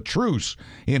declared a truce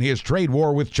in his trade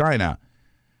war with China.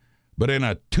 But in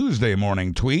a Tuesday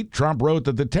morning tweet, Trump wrote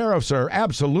that the tariffs are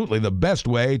absolutely the best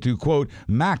way to, quote,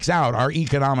 max out our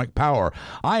economic power.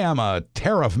 "I am a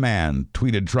tariff man,"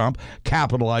 tweeted Trump,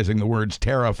 capitalizing the words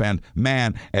tariff and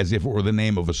man as if it were the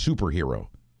name of a superhero.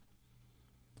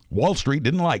 Wall Street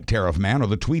didn't like Tariff Man or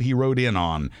the tweet he wrote in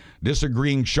on,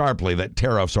 disagreeing sharply that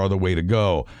tariffs are the way to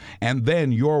go. And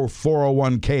then your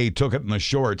 401k took it in the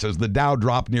shorts as the Dow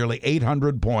dropped nearly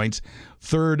 800 points,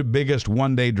 third biggest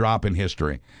one-day drop in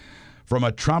history. From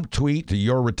a Trump tweet to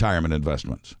your retirement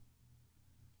investments.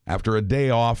 After a day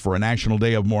off for a national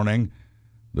day of mourning,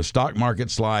 the stock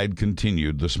market slide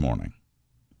continued this morning.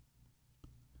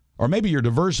 Or maybe you're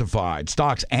diversified,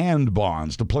 stocks and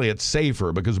bonds, to play it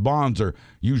safer because bonds are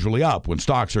usually up when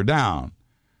stocks are down.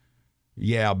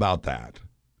 Yeah, about that.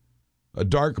 A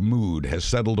dark mood has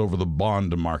settled over the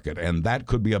bond market, and that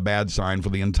could be a bad sign for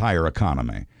the entire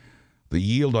economy. The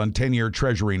yield on 10-year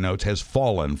Treasury notes has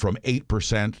fallen from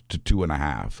 8% to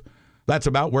 2.5%. That's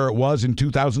about where it was in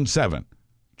 2007,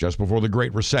 just before the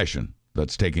Great Recession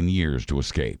that's taken years to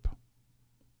escape.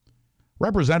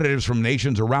 Representatives from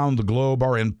nations around the globe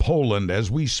are in Poland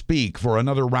as we speak for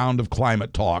another round of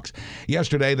climate talks.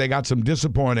 Yesterday, they got some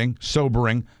disappointing,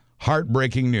 sobering,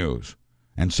 heartbreaking news.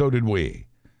 And so did we.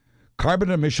 Carbon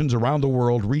emissions around the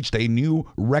world reached a new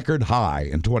record high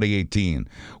in 2018.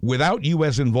 Without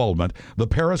U.S. involvement, the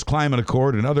Paris Climate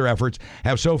Accord and other efforts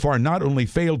have so far not only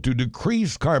failed to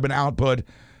decrease carbon output,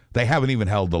 they haven't even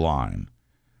held the line.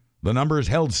 The numbers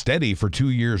held steady for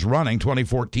 2 years running,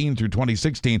 2014 through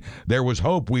 2016. There was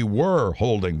hope we were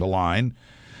holding the line.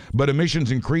 But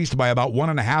emissions increased by about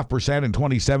 1.5% in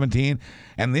 2017,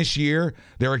 and this year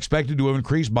they're expected to have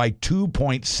increased by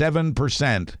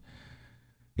 2.7%.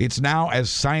 It's now, as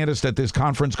scientists at this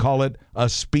conference call it, a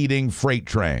speeding freight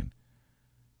train.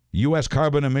 U.S.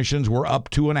 carbon emissions were up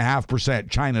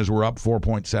 2.5%. China's were up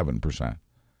 4.7%.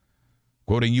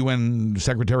 Quoting UN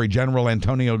Secretary General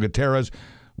Antonio Guterres,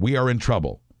 "We are in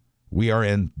trouble. We are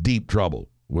in deep trouble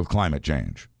with climate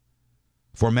change."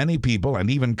 For many people and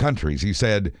even countries, he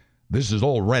said, this is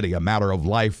already a matter of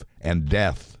life and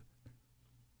death.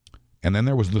 And then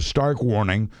there was the stark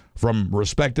warning from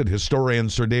respected historian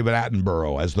Sir David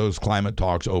Attenborough as those climate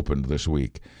talks opened this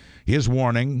week. His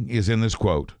warning is in this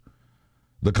quote: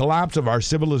 "The collapse of our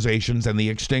civilizations and the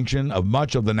extinction of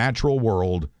much of the natural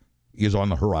world is on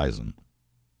the horizon."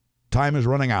 Time is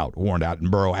running out, warned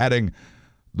Attenborough, adding,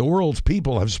 "The world's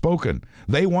people have spoken.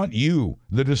 They want you,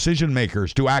 the decision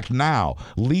makers, to act now.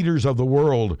 Leaders of the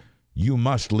world, you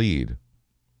must lead."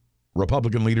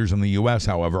 Republican leaders in the U.S.,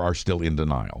 however, are still in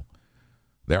denial.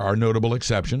 There are notable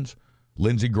exceptions.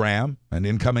 Lindsey Graham and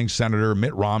incoming Senator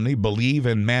Mitt Romney believe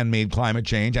in man-made climate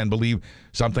change and believe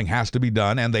something has to be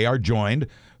done, and they are joined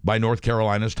by North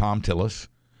Carolina's Tom Tillis.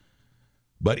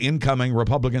 But incoming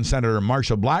Republican Senator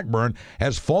Marsha Blackburn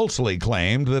has falsely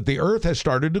claimed that the Earth has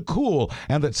started to cool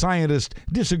and that scientists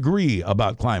disagree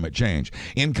about climate change.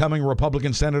 Incoming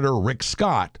Republican Senator Rick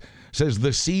Scott says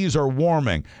the seas are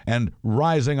warming and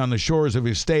rising on the shores of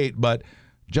his state, but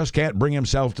just can't bring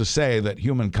himself to say that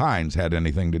humankind's had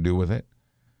anything to do with it.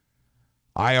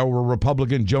 Iowa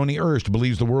Republican Joni Ernst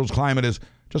believes the world's climate is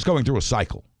just going through a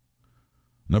cycle.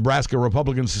 Nebraska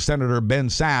Republican Senator Ben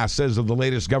Sass says of the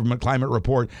latest government climate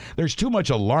report, there's too much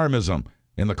alarmism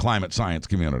in the climate science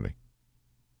community.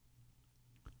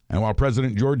 And while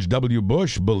President George W.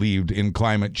 Bush believed in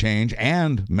climate change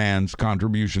and man's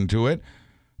contribution to it,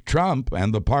 Trump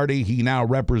and the party he now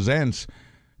represents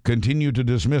continue to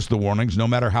dismiss the warnings, no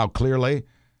matter how clearly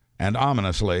and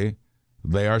ominously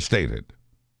they are stated.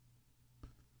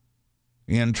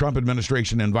 In Trump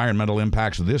administration environmental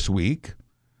impacts this week,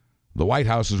 the White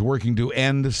House is working to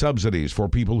end subsidies for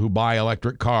people who buy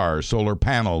electric cars, solar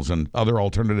panels, and other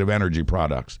alternative energy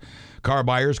products. Car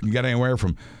buyers can get anywhere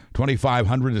from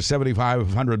 $2,500 to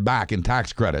 $7,500 back in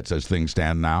tax credits as things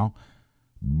stand now.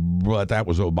 But that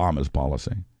was Obama's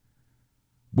policy.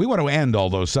 We want to end all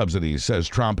those subsidies, says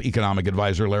Trump economic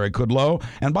advisor Larry Kudlow.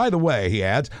 And by the way, he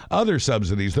adds, other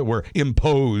subsidies that were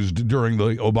imposed during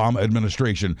the Obama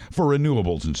administration for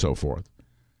renewables and so forth.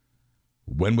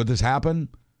 When would this happen?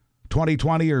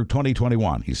 2020 or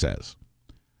 2021, he says.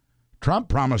 Trump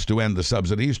promised to end the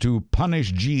subsidies to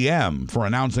punish GM for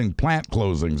announcing plant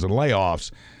closings and layoffs,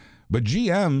 but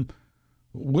GM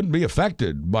wouldn't be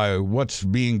affected by what's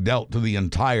being dealt to the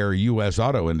entire U.S.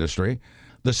 auto industry.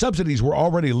 The subsidies were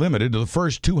already limited to the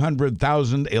first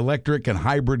 200,000 electric and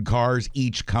hybrid cars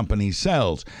each company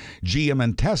sells. GM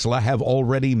and Tesla have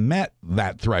already met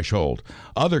that threshold.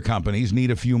 Other companies need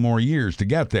a few more years to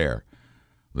get there.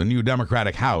 The new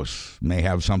Democratic House may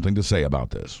have something to say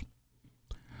about this.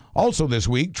 Also this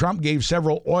week, Trump gave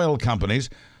several oil companies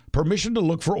permission to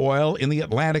look for oil in the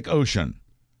Atlantic Ocean,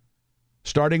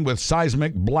 starting with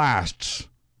seismic blasts.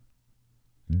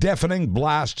 Deafening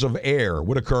blasts of air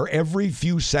would occur every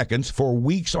few seconds for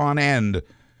weeks on end,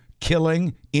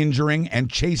 killing, injuring,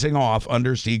 and chasing off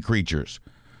undersea creatures.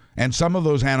 And some of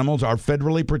those animals are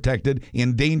federally protected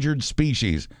endangered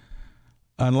species,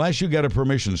 unless you get a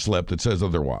permission slip that says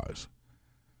otherwise.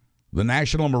 The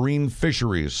National Marine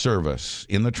Fisheries Service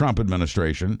in the Trump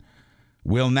administration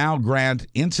will now grant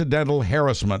incidental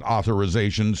harassment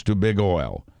authorizations to big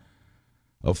oil.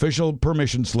 Official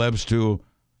permission slips to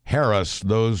harass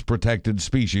those protected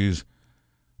species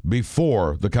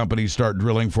before the companies start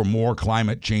drilling for more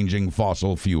climate-changing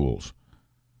fossil fuels.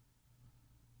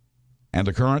 And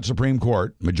the current Supreme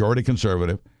Court, majority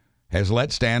conservative, has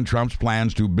let stand Trump's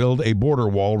plans to build a border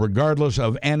wall regardless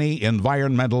of any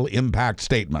environmental impact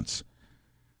statements.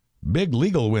 Big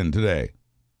legal win today,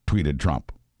 tweeted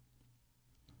Trump.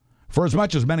 For as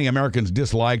much as many Americans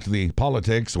disliked the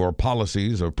politics or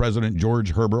policies of President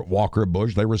George Herbert Walker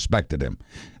Bush, they respected him.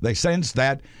 They sensed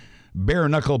that,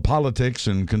 bare-knuckle politics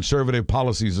and conservative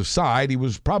policies aside, he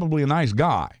was probably a nice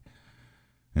guy.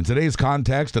 In today's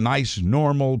context, a nice,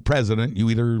 normal president you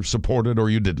either supported or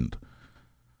you didn't.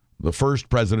 The first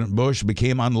President Bush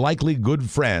became unlikely good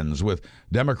friends with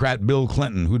Democrat Bill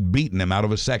Clinton, who'd beaten him out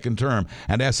of a second term,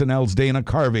 and SNL's Dana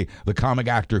Carvey, the comic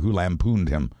actor who lampooned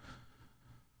him.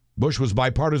 Bush was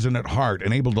bipartisan at heart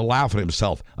and able to laugh at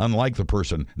himself, unlike the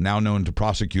person now known to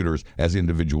prosecutors as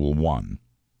Individual One.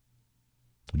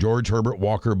 George Herbert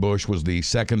Walker Bush was the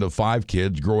second of 5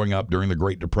 kids growing up during the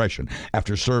Great Depression.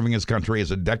 After serving his country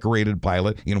as a decorated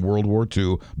pilot in World War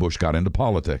II, Bush got into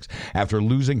politics. After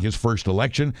losing his first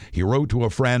election, he wrote to a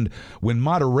friend, "When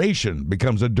moderation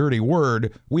becomes a dirty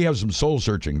word, we have some soul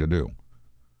searching to do."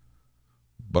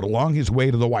 But along his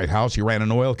way to the White House, he ran an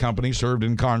oil company, served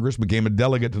in Congress, became a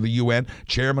delegate to the UN,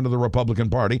 chairman of the Republican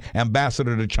Party,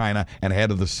 ambassador to China, and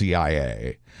head of the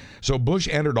CIA. So Bush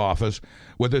entered office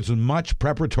with as much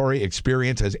preparatory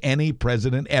experience as any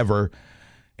president ever,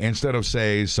 instead of,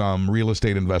 say, some real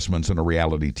estate investments in a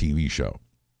reality TV show.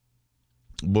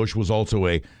 Bush was also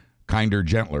a kinder,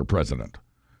 gentler president.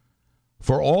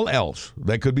 For all else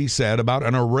that could be said about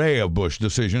an array of Bush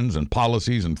decisions and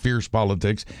policies and fierce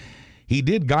politics, he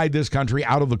did guide this country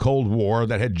out of the Cold War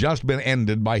that had just been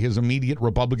ended by his immediate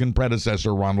Republican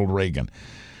predecessor, Ronald Reagan.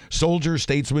 Soldier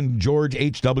statesman George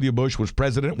H.W. Bush was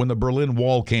president when the Berlin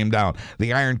Wall came down,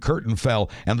 the Iron Curtain fell,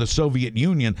 and the Soviet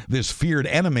Union, this feared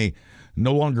enemy,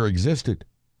 no longer existed.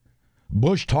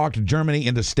 Bush talked Germany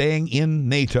into staying in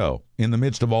NATO in the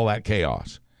midst of all that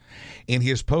chaos. In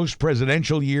his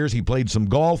post-presidential years, he played some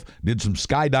golf, did some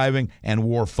skydiving, and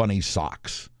wore funny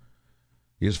socks.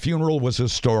 His funeral was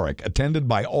historic, attended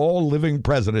by all living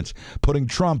presidents, putting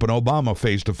Trump and Obama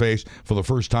face to face for the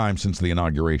first time since the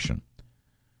inauguration.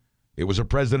 It was a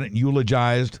president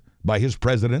eulogized by his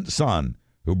president's son,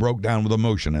 who broke down with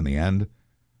emotion in the end.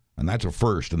 And that's a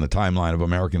first in the timeline of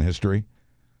American history.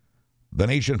 The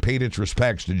nation paid its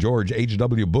respects to George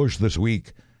H.W. Bush this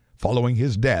week, following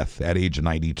his death at age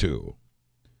 92.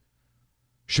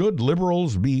 Should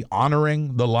liberals be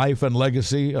honoring the life and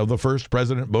legacy of the first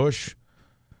President Bush?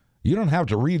 You don't have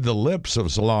to read the lips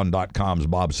of Salon.com's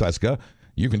Bob Cesca.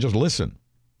 You can just listen.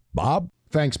 Bob?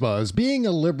 Thanks, Buzz. Being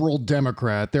a liberal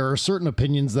Democrat, there are certain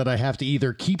opinions that I have to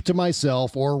either keep to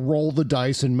myself or roll the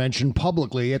dice and mention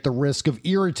publicly at the risk of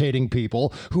irritating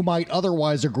people who might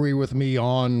otherwise agree with me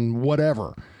on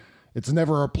whatever. It's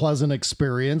never a pleasant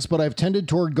experience, but I've tended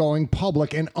toward going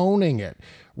public and owning it,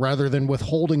 rather than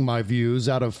withholding my views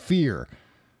out of fear.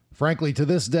 Frankly, to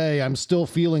this day, I'm still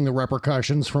feeling the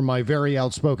repercussions from my very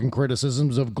outspoken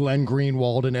criticisms of Glenn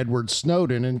Greenwald and Edward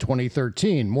Snowden in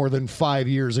 2013, more than 5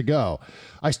 years ago.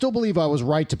 I still believe I was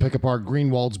right to pick apart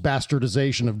Greenwald's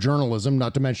bastardization of journalism,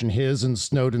 not to mention his and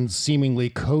Snowden's seemingly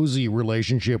cozy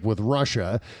relationship with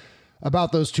Russia.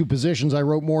 About those two positions, I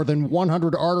wrote more than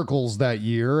 100 articles that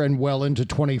year and well into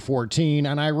 2014,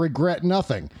 and I regret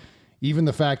nothing. Even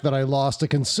the fact that I lost a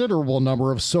considerable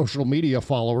number of social media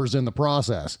followers in the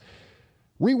process.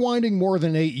 Rewinding more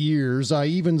than 8 years, I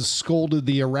even scolded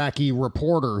the Iraqi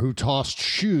reporter who tossed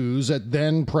shoes at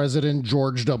then-President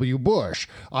George W. Bush.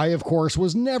 I, of course,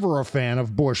 was never a fan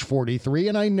of Bush 43,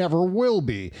 and I never will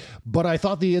be. But I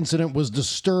thought the incident was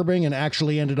disturbing and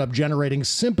actually ended up generating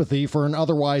sympathy for an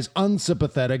otherwise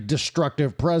unsympathetic,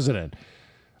 destructive president.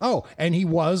 Oh, and he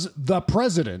was the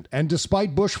president, and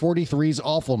despite Bush 43's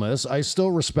awfulness, I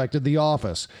still respected the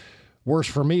office. Worse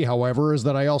for me, however, is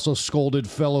that I also scolded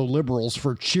fellow liberals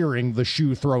for cheering the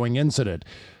shoe-throwing incident.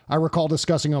 I recall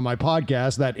discussing on my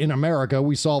podcast that in America,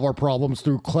 we solve our problems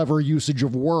through clever usage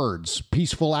of words,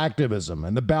 peaceful activism,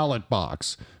 and the ballot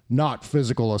box, not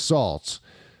physical assaults.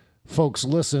 Folks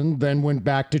listened, then went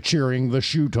back to cheering the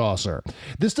shoe tosser.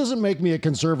 This doesn't make me a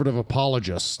conservative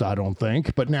apologist, I don't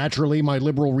think, but naturally my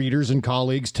liberal readers and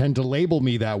colleagues tend to label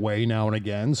me that way now and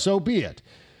again, so be it.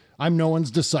 I'm no one's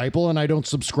disciple and I don't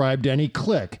subscribe to any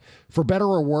clique. For better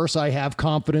or worse, I have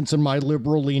confidence in my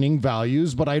liberal-leaning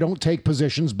values, but I don't take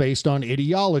positions based on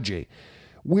ideology.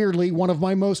 Weirdly, one of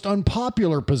my most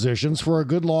unpopular positions for a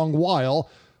good long while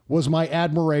was my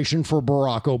admiration for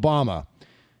Barack Obama.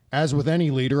 As with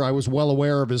any leader, I was well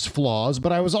aware of his flaws,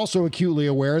 but I was also acutely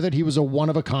aware that he was a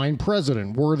one-of-a-kind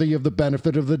president, worthy of the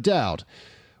benefit of the doubt.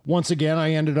 Once again,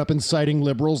 I ended up inciting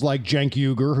liberals like Cenk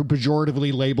Uygur, who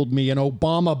pejoratively labeled me an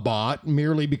Obama bot,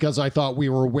 merely because I thought we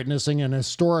were witnessing an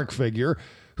historic figure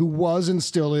who was and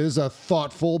still is a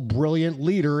thoughtful, brilliant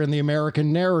leader in the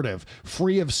American narrative,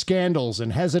 free of scandals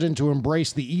and hesitant to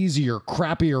embrace the easier,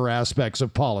 crappier aspects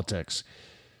of politics.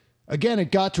 Again,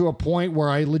 it got to a point where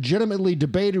I legitimately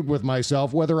debated with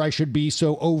myself whether I should be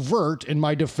so overt in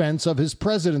my defense of his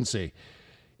presidency.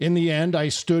 In the end, I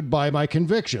stood by my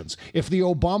convictions. If the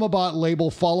Obama bot label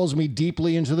follows me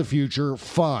deeply into the future,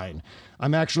 fine.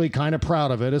 I'm actually kind of proud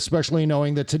of it, especially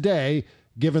knowing that today,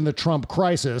 given the Trump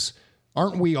crisis,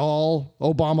 aren't we all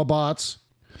Obama bots?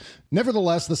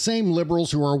 Nevertheless, the same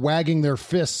liberals who are wagging their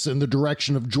fists in the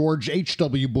direction of George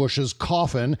H.W. Bush's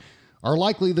coffin are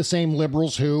likely the same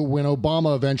liberals who, when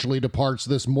Obama eventually departs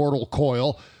this mortal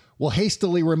coil, will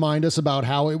hastily remind us about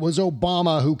how it was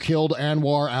Obama who killed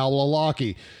Anwar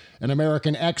al-Awlaki, an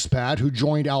American expat who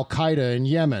joined al-Qaeda in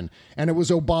Yemen, and it was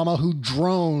Obama who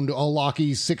droned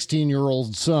Awlaki's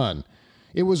 16-year-old son.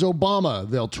 It was Obama,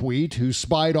 they'll tweet, who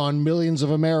spied on millions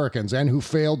of Americans and who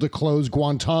failed to close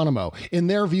Guantanamo. In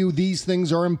their view, these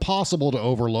things are impossible to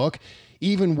overlook,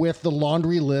 even with the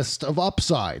laundry list of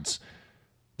upsides.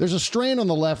 There's a strain on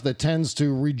the left that tends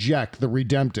to reject the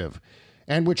redemptive,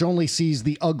 and which only sees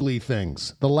the ugly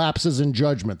things, the lapses in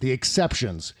judgment, the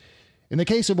exceptions. In the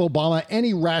case of Obama,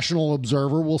 any rational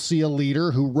observer will see a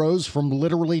leader who rose from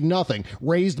literally nothing,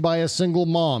 raised by a single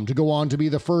mom, to go on to be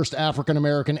the first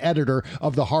African-American editor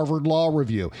of the Harvard Law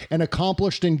Review, an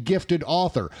accomplished and gifted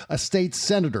author, a state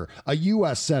senator, a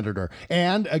U.S. senator,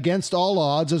 and, against all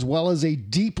odds, as well as a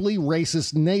deeply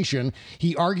racist nation,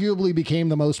 he arguably became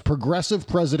the most progressive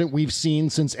president we've seen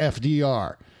since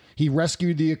FDR. He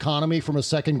rescued the economy from a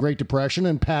second Great Depression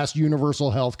and passed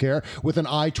universal health care with an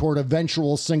eye toward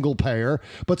eventual single payer.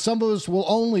 But some of us will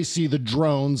only see the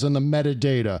drones and the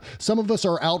metadata. Some of us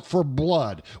are out for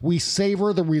blood. We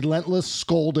savor the relentless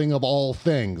scolding of all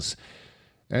things.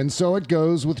 And so it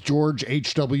goes with George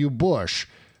H.W. Bush.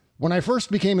 When I first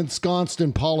became ensconced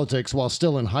in politics while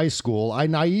still in high school, I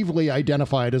naively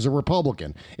identified as a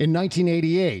Republican. In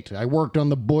 1988, I worked on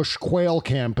the Bush Quail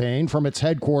campaign from its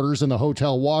headquarters in the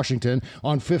Hotel Washington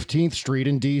on 15th Street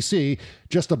in D.C.,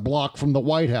 just a block from the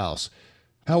White House.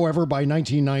 However, by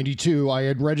 1992, I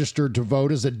had registered to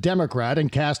vote as a Democrat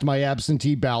and cast my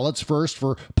absentee ballots first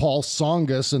for Paul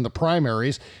Tsongas in the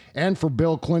primaries and for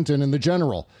Bill Clinton in the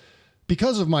general.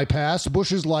 Because of my past,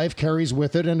 Bush's life carries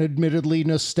with it an admittedly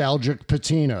nostalgic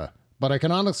patina. But I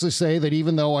can honestly say that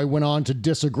even though I went on to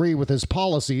disagree with his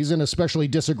policies and especially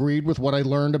disagreed with what I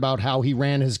learned about how he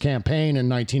ran his campaign in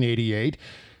 1988,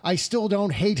 I still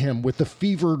don't hate him with the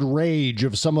fevered rage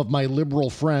of some of my liberal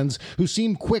friends who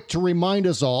seem quick to remind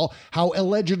us all how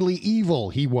allegedly evil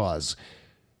he was.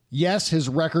 Yes, his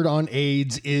record on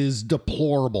AIDS is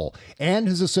deplorable, and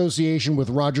his association with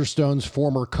Roger Stone's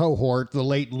former cohort, the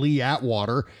late Lee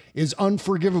Atwater, is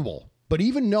unforgivable. But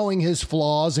even knowing his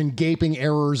flaws and gaping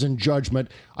errors in judgment,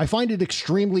 I find it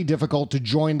extremely difficult to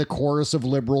join the chorus of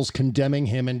liberals condemning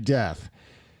him in death.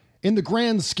 In the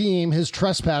grand scheme, his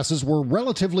trespasses were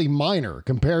relatively minor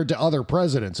compared to other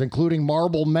presidents, including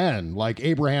marble men like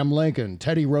Abraham Lincoln,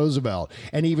 Teddy Roosevelt,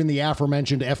 and even the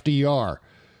aforementioned FDR.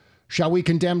 Shall we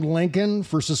condemn Lincoln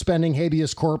for suspending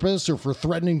habeas corpus, or for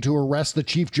threatening to arrest the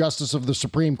Chief Justice of the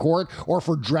Supreme Court, or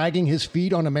for dragging his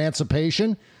feet on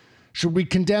emancipation? Should we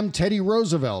condemn Teddy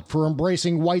Roosevelt for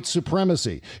embracing white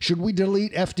supremacy? Should we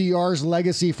delete FDR's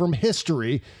legacy from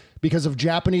history because of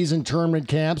Japanese internment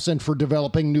camps and for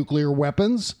developing nuclear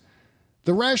weapons?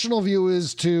 The rational view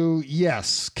is to,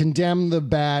 yes, condemn the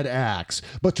bad acts,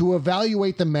 but to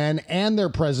evaluate the men and their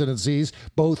presidencies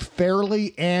both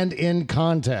fairly and in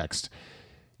context.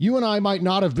 You and I might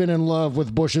not have been in love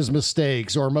with Bush's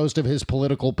mistakes or most of his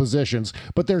political positions,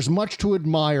 but there's much to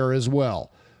admire as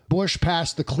well. Bush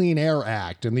passed the Clean Air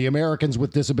Act and the Americans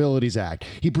with Disabilities Act.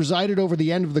 He presided over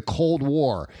the end of the Cold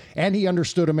War, and he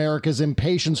understood America's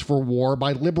impatience for war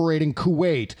by liberating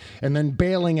Kuwait and then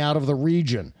bailing out of the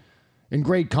region. In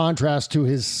great contrast to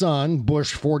his son,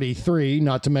 Bush 43,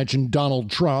 not to mention Donald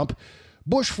Trump,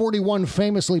 Bush 41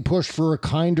 famously pushed for a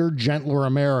kinder, gentler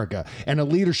America and a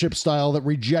leadership style that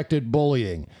rejected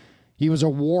bullying. He was a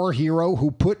war hero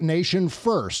who put nation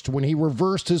first when he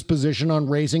reversed his position on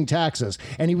raising taxes,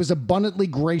 and he was abundantly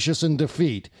gracious in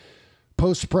defeat.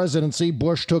 Post-presidency,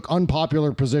 Bush took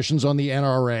unpopular positions on the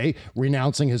NRA,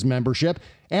 renouncing his membership,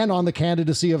 and on the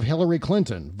candidacy of Hillary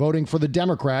Clinton, voting for the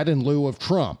Democrat in lieu of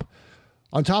Trump.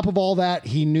 On top of all that,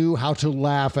 he knew how to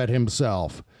laugh at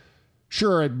himself.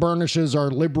 Sure, it burnishes our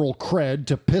liberal cred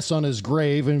to piss on his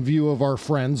grave in view of our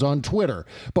friends on Twitter,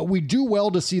 but we do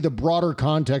well to see the broader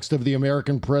context of the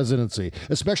American presidency,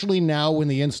 especially now when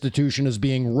the institution is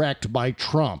being wrecked by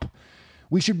Trump.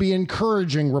 We should be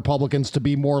encouraging Republicans to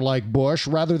be more like Bush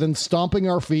rather than stomping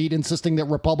our feet, insisting that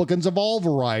Republicans of all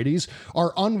varieties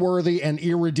are unworthy and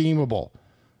irredeemable.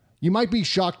 You might be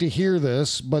shocked to hear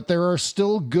this, but there are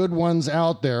still good ones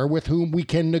out there with whom we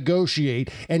can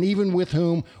negotiate and even with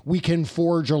whom we can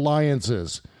forge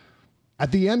alliances.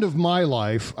 At the end of my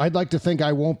life, I'd like to think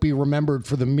I won't be remembered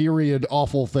for the myriad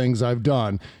awful things I've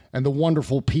done and the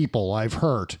wonderful people I've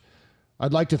hurt.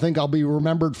 I'd like to think I'll be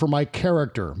remembered for my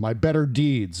character, my better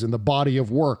deeds, and the body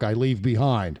of work I leave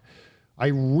behind. I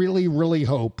really, really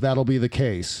hope that'll be the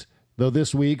case. Though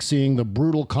this week, seeing the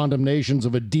brutal condemnations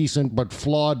of a decent but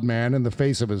flawed man in the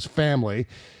face of his family,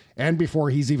 and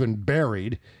before he's even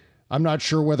buried, I'm not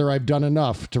sure whether I've done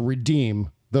enough to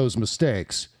redeem those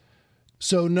mistakes.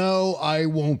 So no, I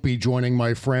won't be joining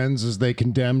my friends as they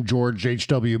condemn George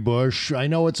H.W. Bush. I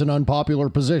know it's an unpopular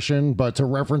position, but to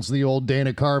reference the old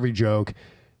Dana Carvey joke,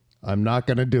 I'm not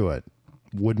going to do it.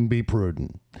 Wouldn't be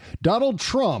prudent. Donald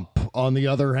Trump, on the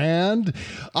other hand.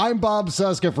 I'm Bob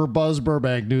Cesca for Buzz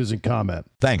Burbank News and Comment.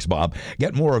 Thanks, Bob.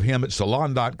 Get more of him at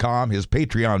salon.com, his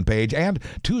Patreon page, and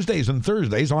Tuesdays and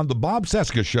Thursdays on The Bob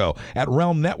Cesca Show at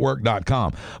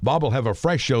realmnetwork.com. Bob will have a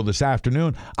fresh show this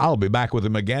afternoon. I'll be back with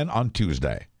him again on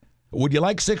Tuesday. Would you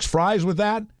like 6 fries with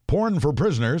that? Porn for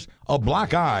Prisoners, A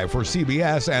Black Eye for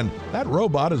CBS, and That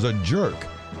Robot is a Jerk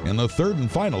in the third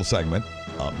and final segment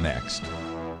up next.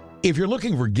 If you're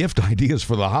looking for gift ideas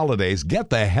for the holidays, get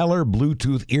the Heller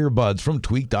Bluetooth earbuds from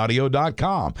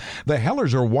tweakedaudio.com. The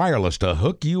Hellers are wireless to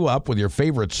hook you up with your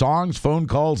favorite songs, phone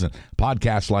calls, and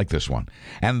podcasts like this one.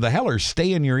 And the Hellers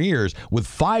stay in your ears with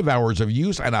 5 hours of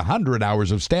use and 100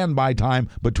 hours of standby time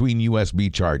between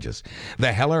USB charges.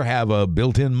 The Heller have a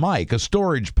built-in mic, a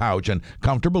storage pouch, and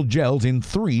comfortable gels in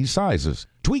 3 sizes.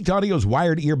 Tweaked Audio's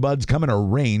wired earbuds come in a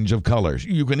range of colors.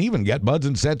 You can even get buds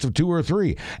in sets of 2 or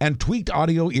 3. And Tweaked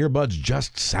Audio earbuds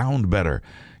just sound better.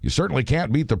 You certainly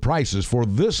can't beat the prices for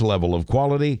this level of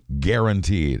quality,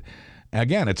 guaranteed.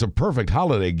 Again, it's a perfect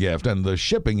holiday gift, and the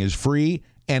shipping is free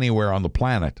anywhere on the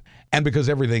planet. And because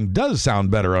everything does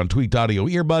sound better on Tweaked Audio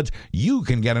earbuds, you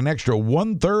can get an extra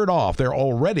 1/3 off their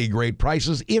already great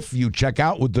prices if you check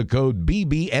out with the code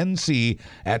BBNC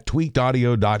at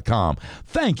tweakedaudio.com.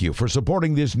 Thank you for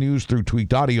supporting this news through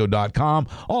tweakedaudio.com,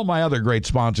 all my other great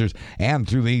sponsors, and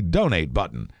through the donate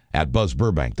button at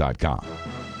buzzburbank.com.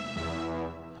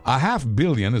 A $500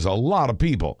 million is a lot of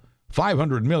people.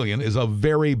 500 million is a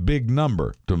very big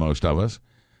number to most of us.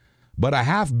 But a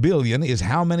 $500 million is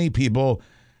how many people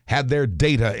had their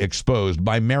data exposed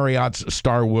by Marriott's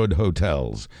Starwood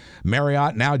hotels.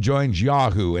 Marriott now joins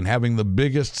Yahoo in having the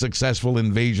biggest successful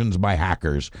invasions by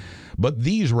hackers. But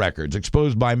these records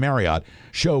exposed by Marriott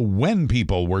show when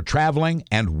people were traveling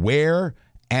and where,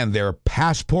 and their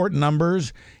passport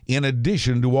numbers, in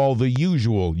addition to all the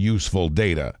usual useful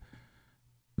data.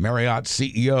 Marriott's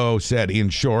CEO said, in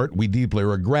short, "We deeply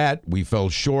regret, we fell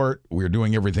short, we're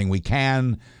doing everything we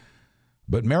can."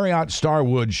 But Marriott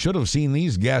Starwood should have seen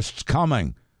these guests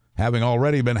coming, having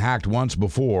already been hacked once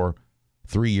before,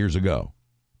 3 years ago.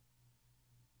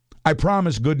 I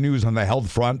promise good news on the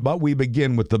health front, but we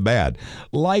begin with the bad.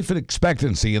 Life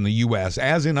expectancy in the U.S.,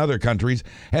 as in other countries,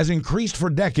 has increased for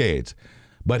decades.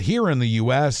 But here in the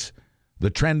U.S.,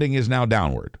 the trending is now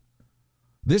downward.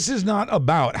 This is not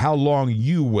about how long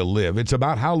you will live. It's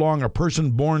about how long a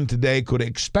person born today could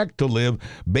expect to live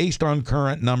based on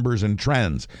current numbers and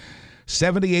trends.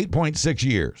 78.6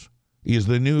 years is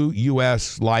the new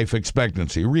U.S. life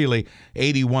expectancy. Really,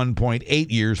 81.8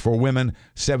 years for women,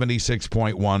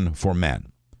 76.1 for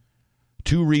men.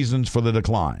 2 reasons for the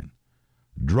decline: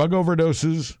 drug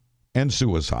overdoses and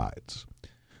suicides.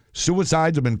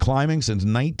 Suicides have been climbing since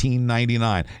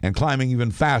 1999 and climbing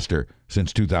even faster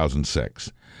since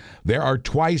 2006. There are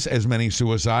twice as many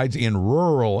suicides in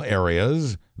rural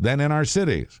areas than in our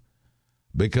cities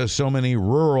because so many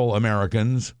rural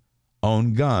Americans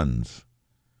own guns.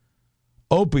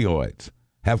 Opioids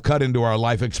have cut into our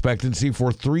life expectancy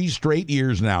for 3 straight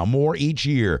years now, more each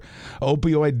year.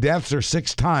 Opioid deaths are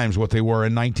 6 times what they were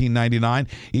in 1999,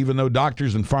 even though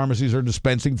doctors and pharmacies are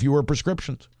dispensing fewer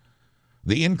prescriptions.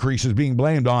 The increase is being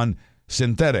blamed on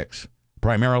synthetics,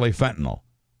 primarily fentanyl.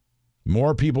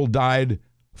 More people died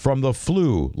from the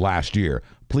flu last year.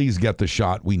 Please get the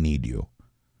shot. We need you.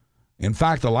 In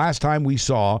fact, the last time we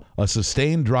saw a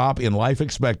sustained drop in life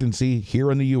expectancy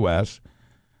here in the U.S.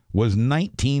 was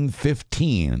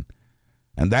 1915,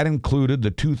 and that included the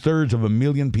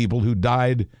 2/3 people who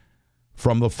died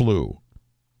from the flu.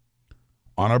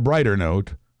 On a brighter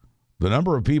note, the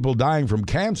number of people dying from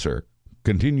cancer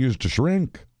continues to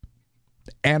shrink.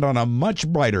 And on a much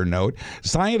brighter note,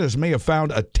 scientists may have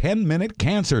found a 10-minute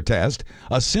cancer test,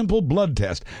 a simple blood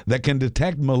test that can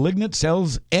detect malignant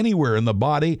cells anywhere in the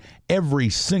body, every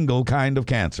single kind of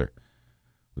cancer.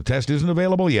 The test isn't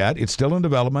available yet. It's still in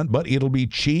development, but it'll be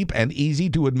cheap and easy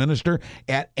to administer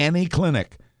at any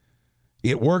clinic.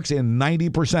 It works in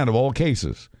 90% of all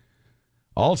cases.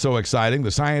 Also exciting,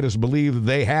 the scientists believe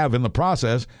they have, in the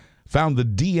process, found the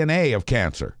DNA of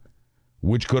cancer,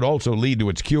 which could also lead to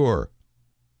its cure.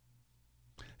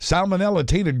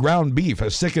 Salmonella-tainted ground beef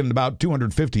has sickened about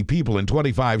 250 people in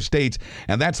 25 states,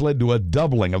 and that's led to a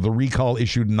doubling of the recall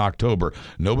issued in October.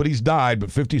 Nobody's died,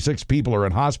 but 56 people are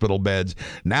in hospital beds.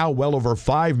 Now well over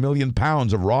 5 million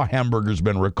pounds of raw hamburgers have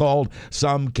been recalled,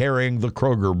 some carrying the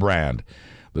Kroger brand.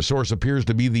 The source appears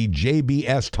to be the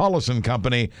JBS Tollison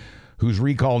Company, whose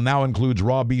recall now includes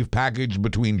raw beef packaged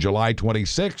between July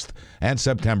 26th and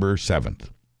September 7th.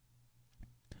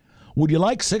 Would you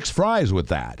like 6 fries with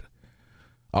that?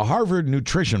 A Harvard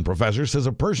nutrition professor says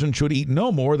a person should eat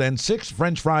no more than 6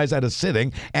 French fries at a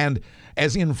sitting and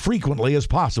as infrequently as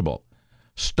possible.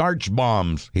 Starch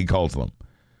bombs, he calls them.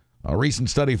 A recent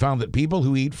study found that people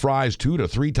who eat fries 2 to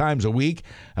 3 times a week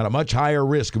had a much higher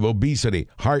risk of obesity,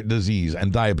 heart disease,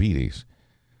 and diabetes.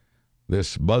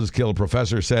 This buzzkill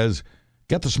professor says,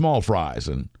 get the small fries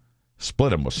and split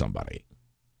them with somebody.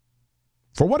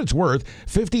 For what it's worth,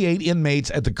 58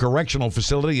 inmates at the correctional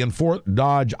facility in Fort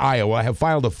Dodge, Iowa, have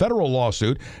filed a federal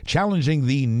lawsuit challenging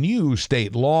the new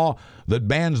state law that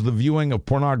bans the viewing of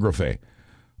pornography.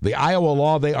 The Iowa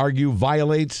law, they argue,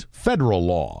 violates federal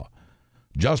law.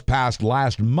 Just passed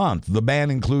last month, the ban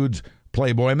includes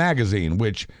Playboy magazine,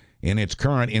 which, in its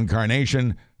current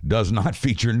incarnation, does not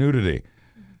feature nudity.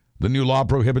 The new law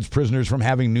prohibits prisoners from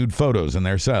having nude photos in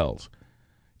their cells.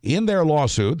 In their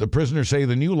lawsuit, the prisoners say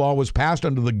the new law was passed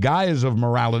under the guise of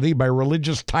morality by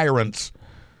religious tyrants.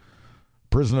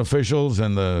 Prison officials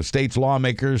and the state's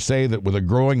lawmakers say that with a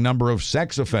growing number of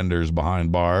sex offenders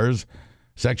behind bars,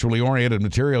 sexually oriented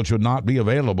material should not be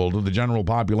available to the general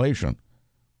population.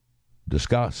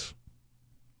 Discuss.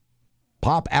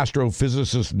 Pop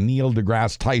astrophysicist Neil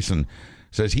deGrasse Tyson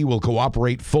says he will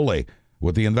cooperate fully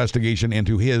with the investigation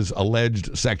into his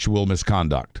alleged sexual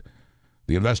misconduct.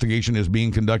 The investigation is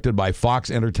being conducted by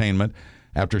Fox Entertainment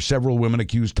after several women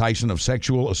accused Tyson of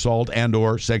sexual assault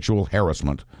and/or sexual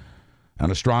harassment.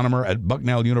 An astronomer at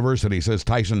Bucknell University says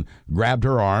Tyson grabbed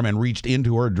her arm and reached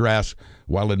into her dress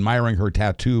while admiring her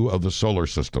tattoo of the solar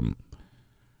system.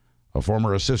 A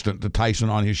former assistant to Tyson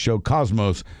on his show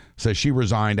Cosmos says she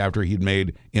resigned after he'd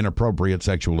made inappropriate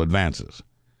sexual advances.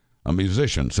 A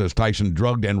musician says Tyson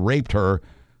drugged and raped her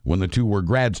when the two were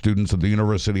grad students at the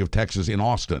University of Texas in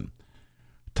Austin.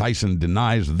 Tyson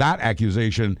denies that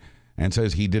accusation and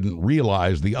says he didn't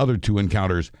realize the other two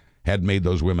encounters had made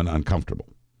those women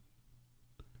uncomfortable.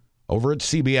 Over at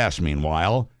CBS,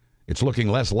 meanwhile, it's looking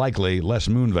less likely Les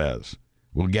Moonves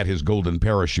will get his golden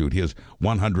parachute, his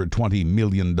 $120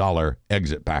 million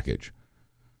exit package.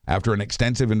 After an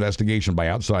extensive investigation by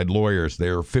outside lawyers,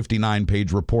 their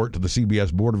 59-page report to the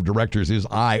CBS Board of Directors is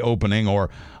eye-opening or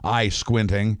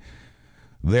eye-squinting.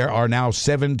 There are now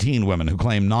 17 women who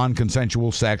claim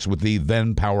non-consensual sex with the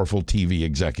then-powerful TV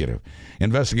executive.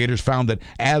 Investigators found that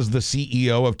as the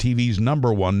CEO of TV's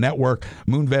 #1 network,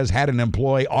 Moonves had an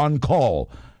employee on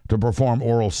call to perform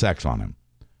oral sex on him.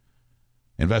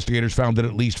 Investigators found that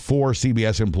at least 4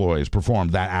 CBS employees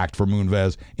performed that act for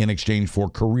Moonves in exchange for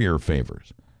career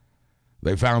favors.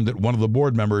 They found that one of the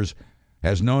board members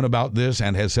has known about this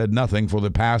and has said nothing for the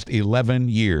past 11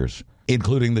 years,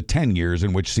 including the 10 years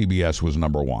in which CBS was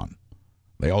 #1.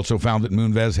 They also found that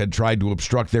Moonves had tried to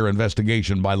obstruct their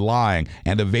investigation by lying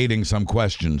and evading some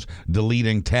questions,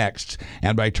 deleting texts,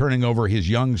 and by turning over his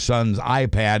young son's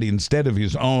iPad instead of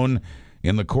his own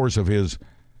in the course of his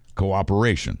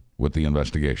cooperation with the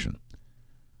investigation.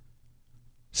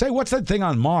 Say, what's that thing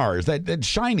on Mars, that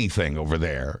shiny thing over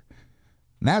there?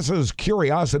 NASA's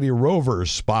Curiosity rover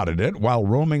spotted it while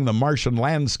roaming the Martian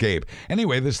landscape.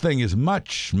 Anyway, this thing is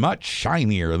much, much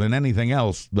shinier than anything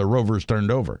else the rover's turned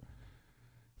over.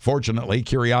 Fortunately,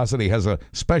 Curiosity has a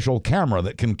special camera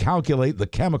that can calculate the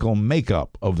chemical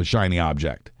makeup of the shiny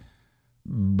object,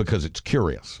 because it's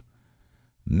curious.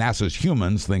 NASA's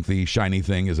humans think the shiny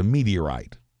thing is a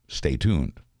meteorite. Stay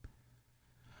tuned.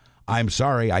 I'm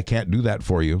sorry, I can't do that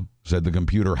for you, said the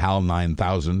computer HAL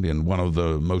 9000 in one of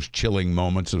the most chilling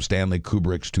moments of Stanley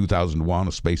Kubrick's 2001: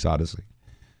 A Space Odyssey.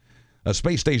 A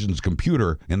space station's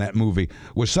computer in that movie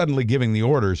was suddenly giving the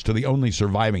orders to the only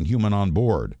surviving human on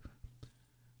board.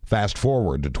 Fast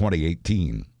forward to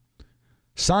 2018.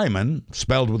 Simon,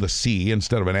 spelled with a C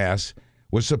instead of an S,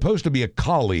 was supposed to be a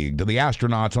colleague to the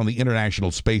astronauts on the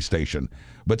International Space Station,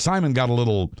 but Simon got a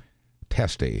little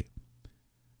testy.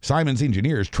 Simon's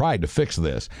engineers tried to fix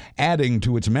this, adding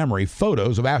to its memory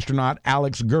photos of astronaut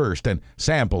Alex Gerst and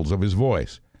samples of his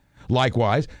voice.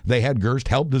 Likewise, they had Gerst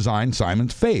help design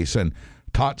Simon's face and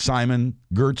taught Simon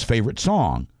Gerst's favorite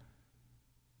song.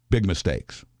 Big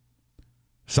mistakes.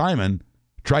 Simon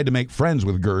tried to make friends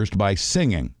with Gerst by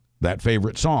singing that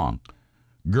favorite song.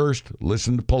 Gerst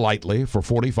listened politely for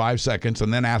 45 seconds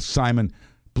and then asked Simon,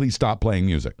 please stop playing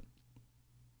music.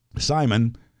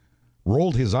 Simon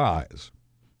rolled his eyes.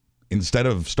 Instead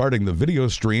of starting the video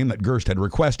stream that Gerst had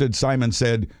requested, Simon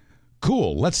said,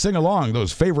 cool, let's sing along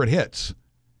those favorite hits.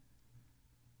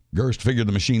 Gerst figured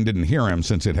the machine didn't hear him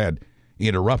since it had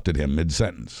interrupted him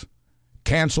mid-sentence.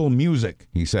 Cancel music,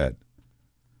 he said.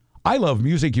 I love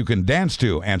music you can dance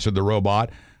to, answered the robot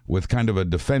with kind of a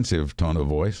defensive tone of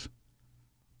voice.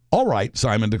 All right,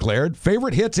 Simon declared,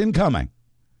 favorite hits incoming.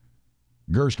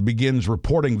 Gerst begins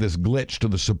reporting this glitch to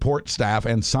the support staff,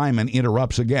 and Simon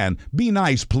interrupts again. Be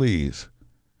nice, please.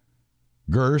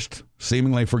 Gerst,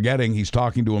 seemingly forgetting he's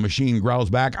talking to a machine, growls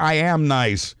back, I am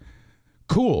nice.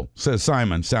 Cool, says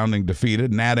Simon, sounding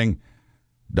defeated and adding,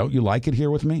 don't you like it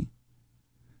here with me?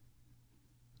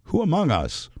 Who among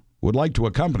us would like to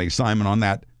accompany Simon on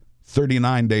that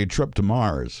 39-day trip to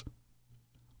Mars?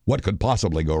 What could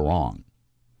possibly go wrong?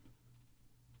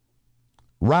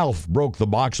 Ralph broke the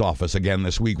box office again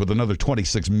this week with another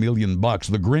 $26 million.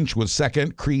 The Grinch was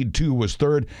second, Creed 2 was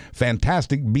third,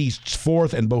 Fantastic Beasts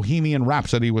fourth, and Bohemian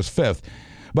Rhapsody was fifth.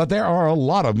 But there are a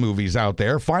lot of movies out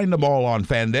there. Find them all on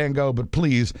Fandango, but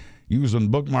please use and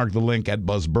bookmark the link at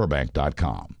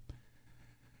buzzburbank.com.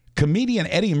 Comedian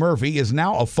Eddie Murphy is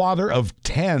now a father of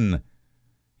 10.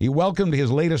 He welcomed his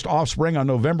latest offspring on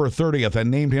November 30th and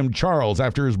named him Charles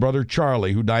after his brother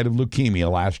Charlie, who died of leukemia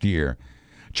last year.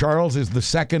 Charles is the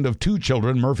second of two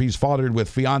children Murphy's fathered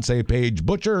with fiancée Paige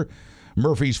Butcher.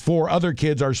 Murphy's four other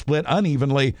kids are split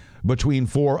unevenly between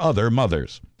four other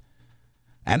mothers.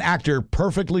 An actor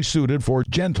perfectly suited for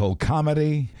gentle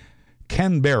comedy,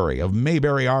 Ken Berry of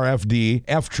Mayberry RFD,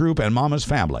 F Troop, and Mama's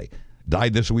Family,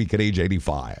 died this week at age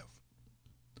 85.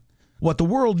 What the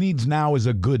world needs now is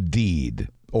a good deed,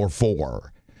 or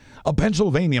four. A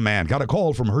Pennsylvania man got a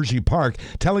call from Hershey Park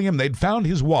telling him they'd found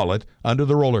his wallet under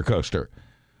the roller coaster,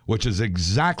 which is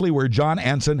exactly where John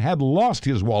Anson had lost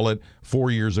his wallet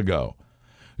 4 years ago.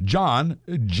 John,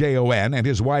 Jon, and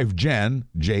his wife Jen,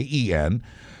 Jen,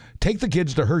 take the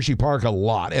kids to Hershey Park a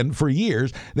lot, and for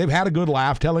years they've had a good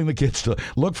laugh telling the kids to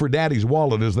look for Daddy's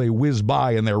wallet as they whiz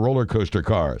by in their roller coaster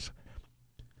cars.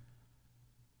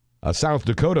 A South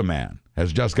Dakota man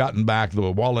has just gotten back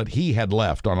the wallet he had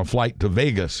left on a flight to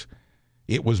Vegas.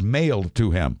 It was mailed to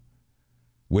him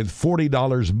with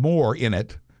 $40 more in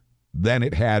it than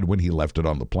it had when he left it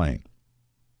on the plane.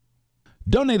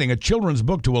 Donating a children's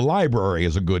book to a library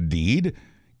is a good deed.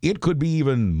 It could be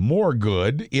even more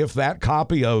good if that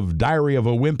copy of Diary of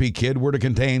a Wimpy Kid were to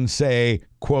contain, say,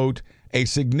 quote, a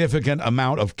significant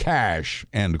amount of cash,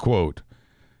 end quote.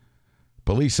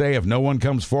 Police say if no one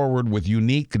comes forward with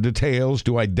unique details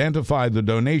to identify the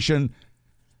donation,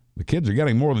 the kids are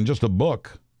getting more than just a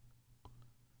book.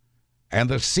 And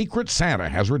the Secret Santa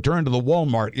has returned to the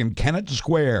Walmart in Kennett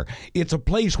Square. It's a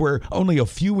place where only a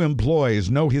few employees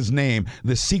know his name,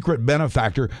 the secret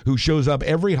benefactor who shows up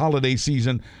every holiday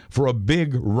season for a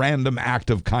big random act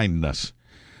of kindness.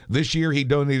 This year he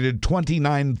donated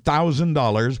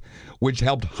 $29,000, which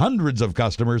helped hundreds of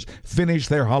customers finish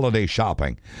their holiday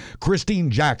shopping.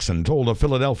 Christine Jackson told a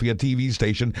Philadelphia TV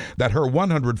station that her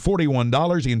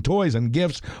 $141 in toys and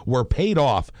gifts were paid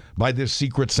off by this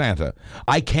Secret Santa.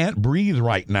 I can't breathe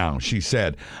right now, she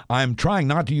said. I'm trying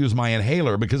not to use my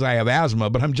inhaler because I have asthma,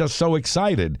 but I'm just so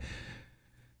excited.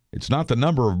 It's not the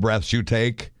number of breaths you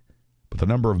take, but the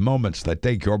number of moments that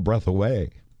take your breath away.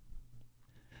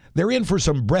 They're in for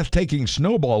some breathtaking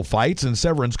snowball fights in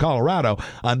Severance, Colorado.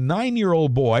 A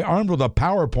 9-year-old boy, armed with a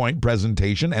PowerPoint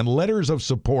presentation and letters of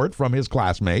support from his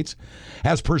classmates,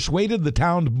 has persuaded the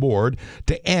town board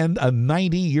to end a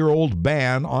 90-year-old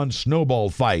ban on snowball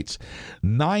fights.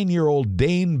 9-year-old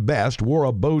Dane Best wore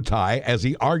a bow tie as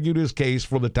he argued his case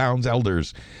for the town's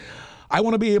elders. I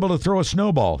want to be able to throw a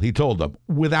snowball, he told them,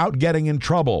 without getting in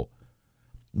trouble.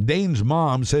 Dane's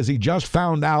mom says he just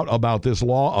found out about this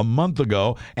law a month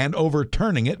ago, and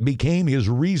overturning it became his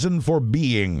reason for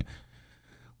being.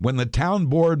 When the town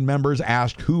board members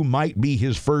asked who might be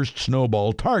his first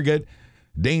snowball target,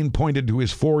 Dane pointed to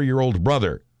his 4-year-old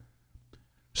brother.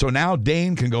 So now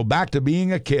Dane can go back to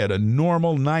being a kid, a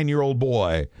normal 9-year-old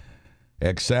boy.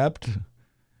 Except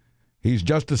he's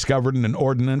just discovered an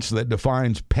ordinance that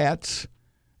defines pets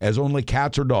as only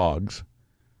cats or dogs.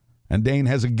 And Dane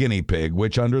has a guinea pig,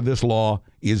 which under this law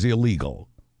is illegal.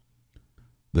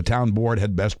 The town board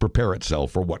had best prepare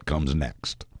itself for what comes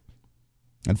next.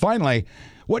 And finally,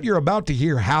 what you're about to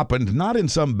hear happened not in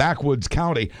some backwoods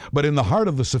county, but in the heart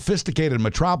of the sophisticated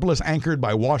metropolis anchored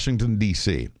by Washington,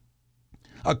 D.C.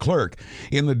 A clerk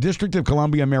in the District of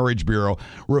Columbia Marriage Bureau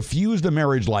refused a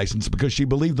marriage license because she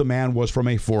believed the man was from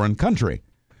a foreign country.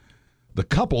 The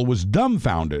couple was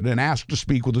dumbfounded and asked to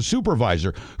speak with a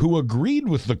supervisor who agreed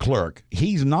with the clerk.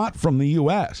 He's not from the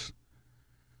U.S.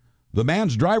 The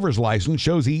man's driver's license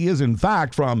shows he is, in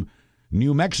fact, from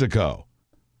New Mexico,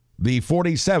 the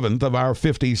 47th of our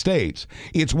 50 states.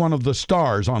 It's one of the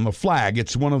stars on the flag.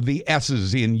 It's one of the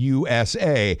S's in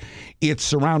USA. It's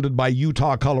surrounded by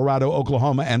Utah, Colorado,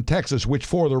 Oklahoma, and Texas, which,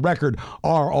 for the record,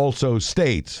 are also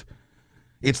states.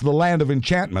 It's the land of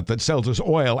enchantment that sells us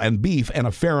oil and beef and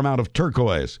a fair amount of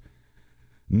turquoise.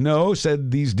 No,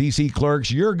 said these D.C. clerks,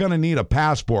 you're going to need a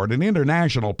passport, an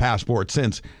international passport,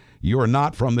 since you're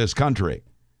not from this country.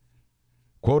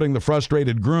 Quoting the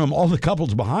frustrated groom, all the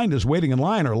couples behind us waiting in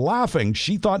line are laughing.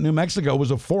 She thought New Mexico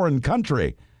was a foreign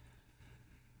country.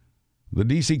 The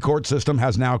D.C. court system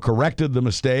has now corrected the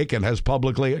mistake and has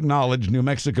publicly acknowledged New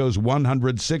Mexico's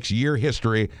 106-year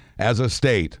history as a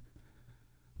state.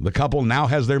 The couple now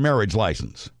has their marriage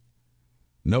license.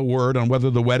 No word on whether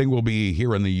the wedding will be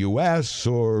here in the U.S.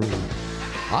 or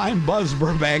I'm Buzz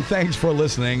Burbank. Thanks for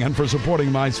listening and for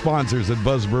supporting my sponsors at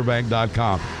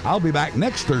BuzzBurbank.com. I'll be back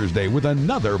next Thursday with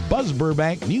another Buzz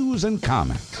Burbank news and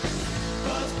comments.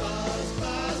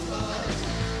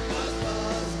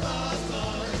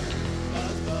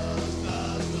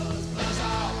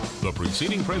 The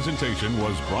preceding presentation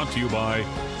was brought to you by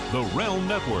the Realm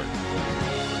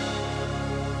Network.